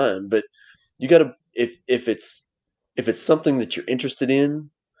long time, but you got to if it's something that you're interested in,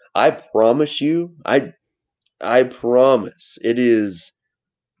 I promise you, I promise it is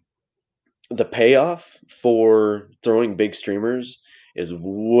the payoff for throwing big streamers is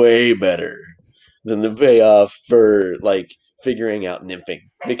way better than the payoff for like figuring out nymphing,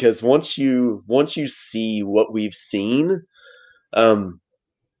 because once you see what we've seen, um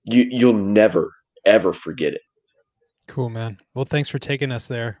you'll never ever forget it. Cool, man. Well, thanks for taking us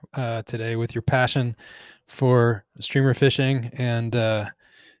there today with your passion for streamer fishing and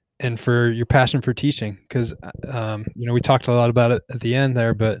for your passion for teaching. Because we talked a lot about it at the end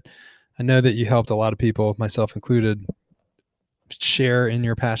there, but I know that you helped a lot of people, myself included, share in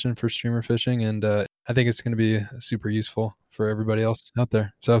your passion for streamer fishing, and I think it's going to be super useful for everybody else out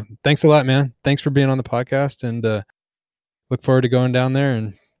there. So thanks a lot, man. Thanks for being on the podcast, and look forward to going down there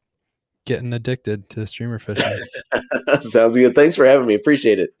and getting addicted to streamer fishing. Sounds good. Thanks for having me.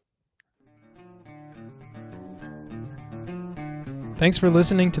 Appreciate it. Thanks for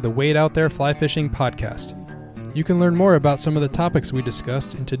listening to the Wade Out There Fly Fishing podcast. You can learn more about some of the topics we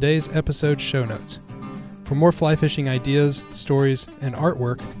discussed in today's episode show notes. For more fly fishing ideas, stories, and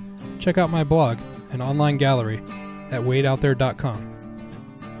artwork, check out my blog and online gallery at wadeoutthere.com.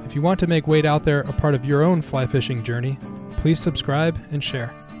 If you want to make Wade Out There a part of your own fly fishing journey, please subscribe and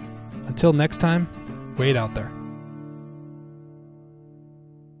share. Until next time, wade out there.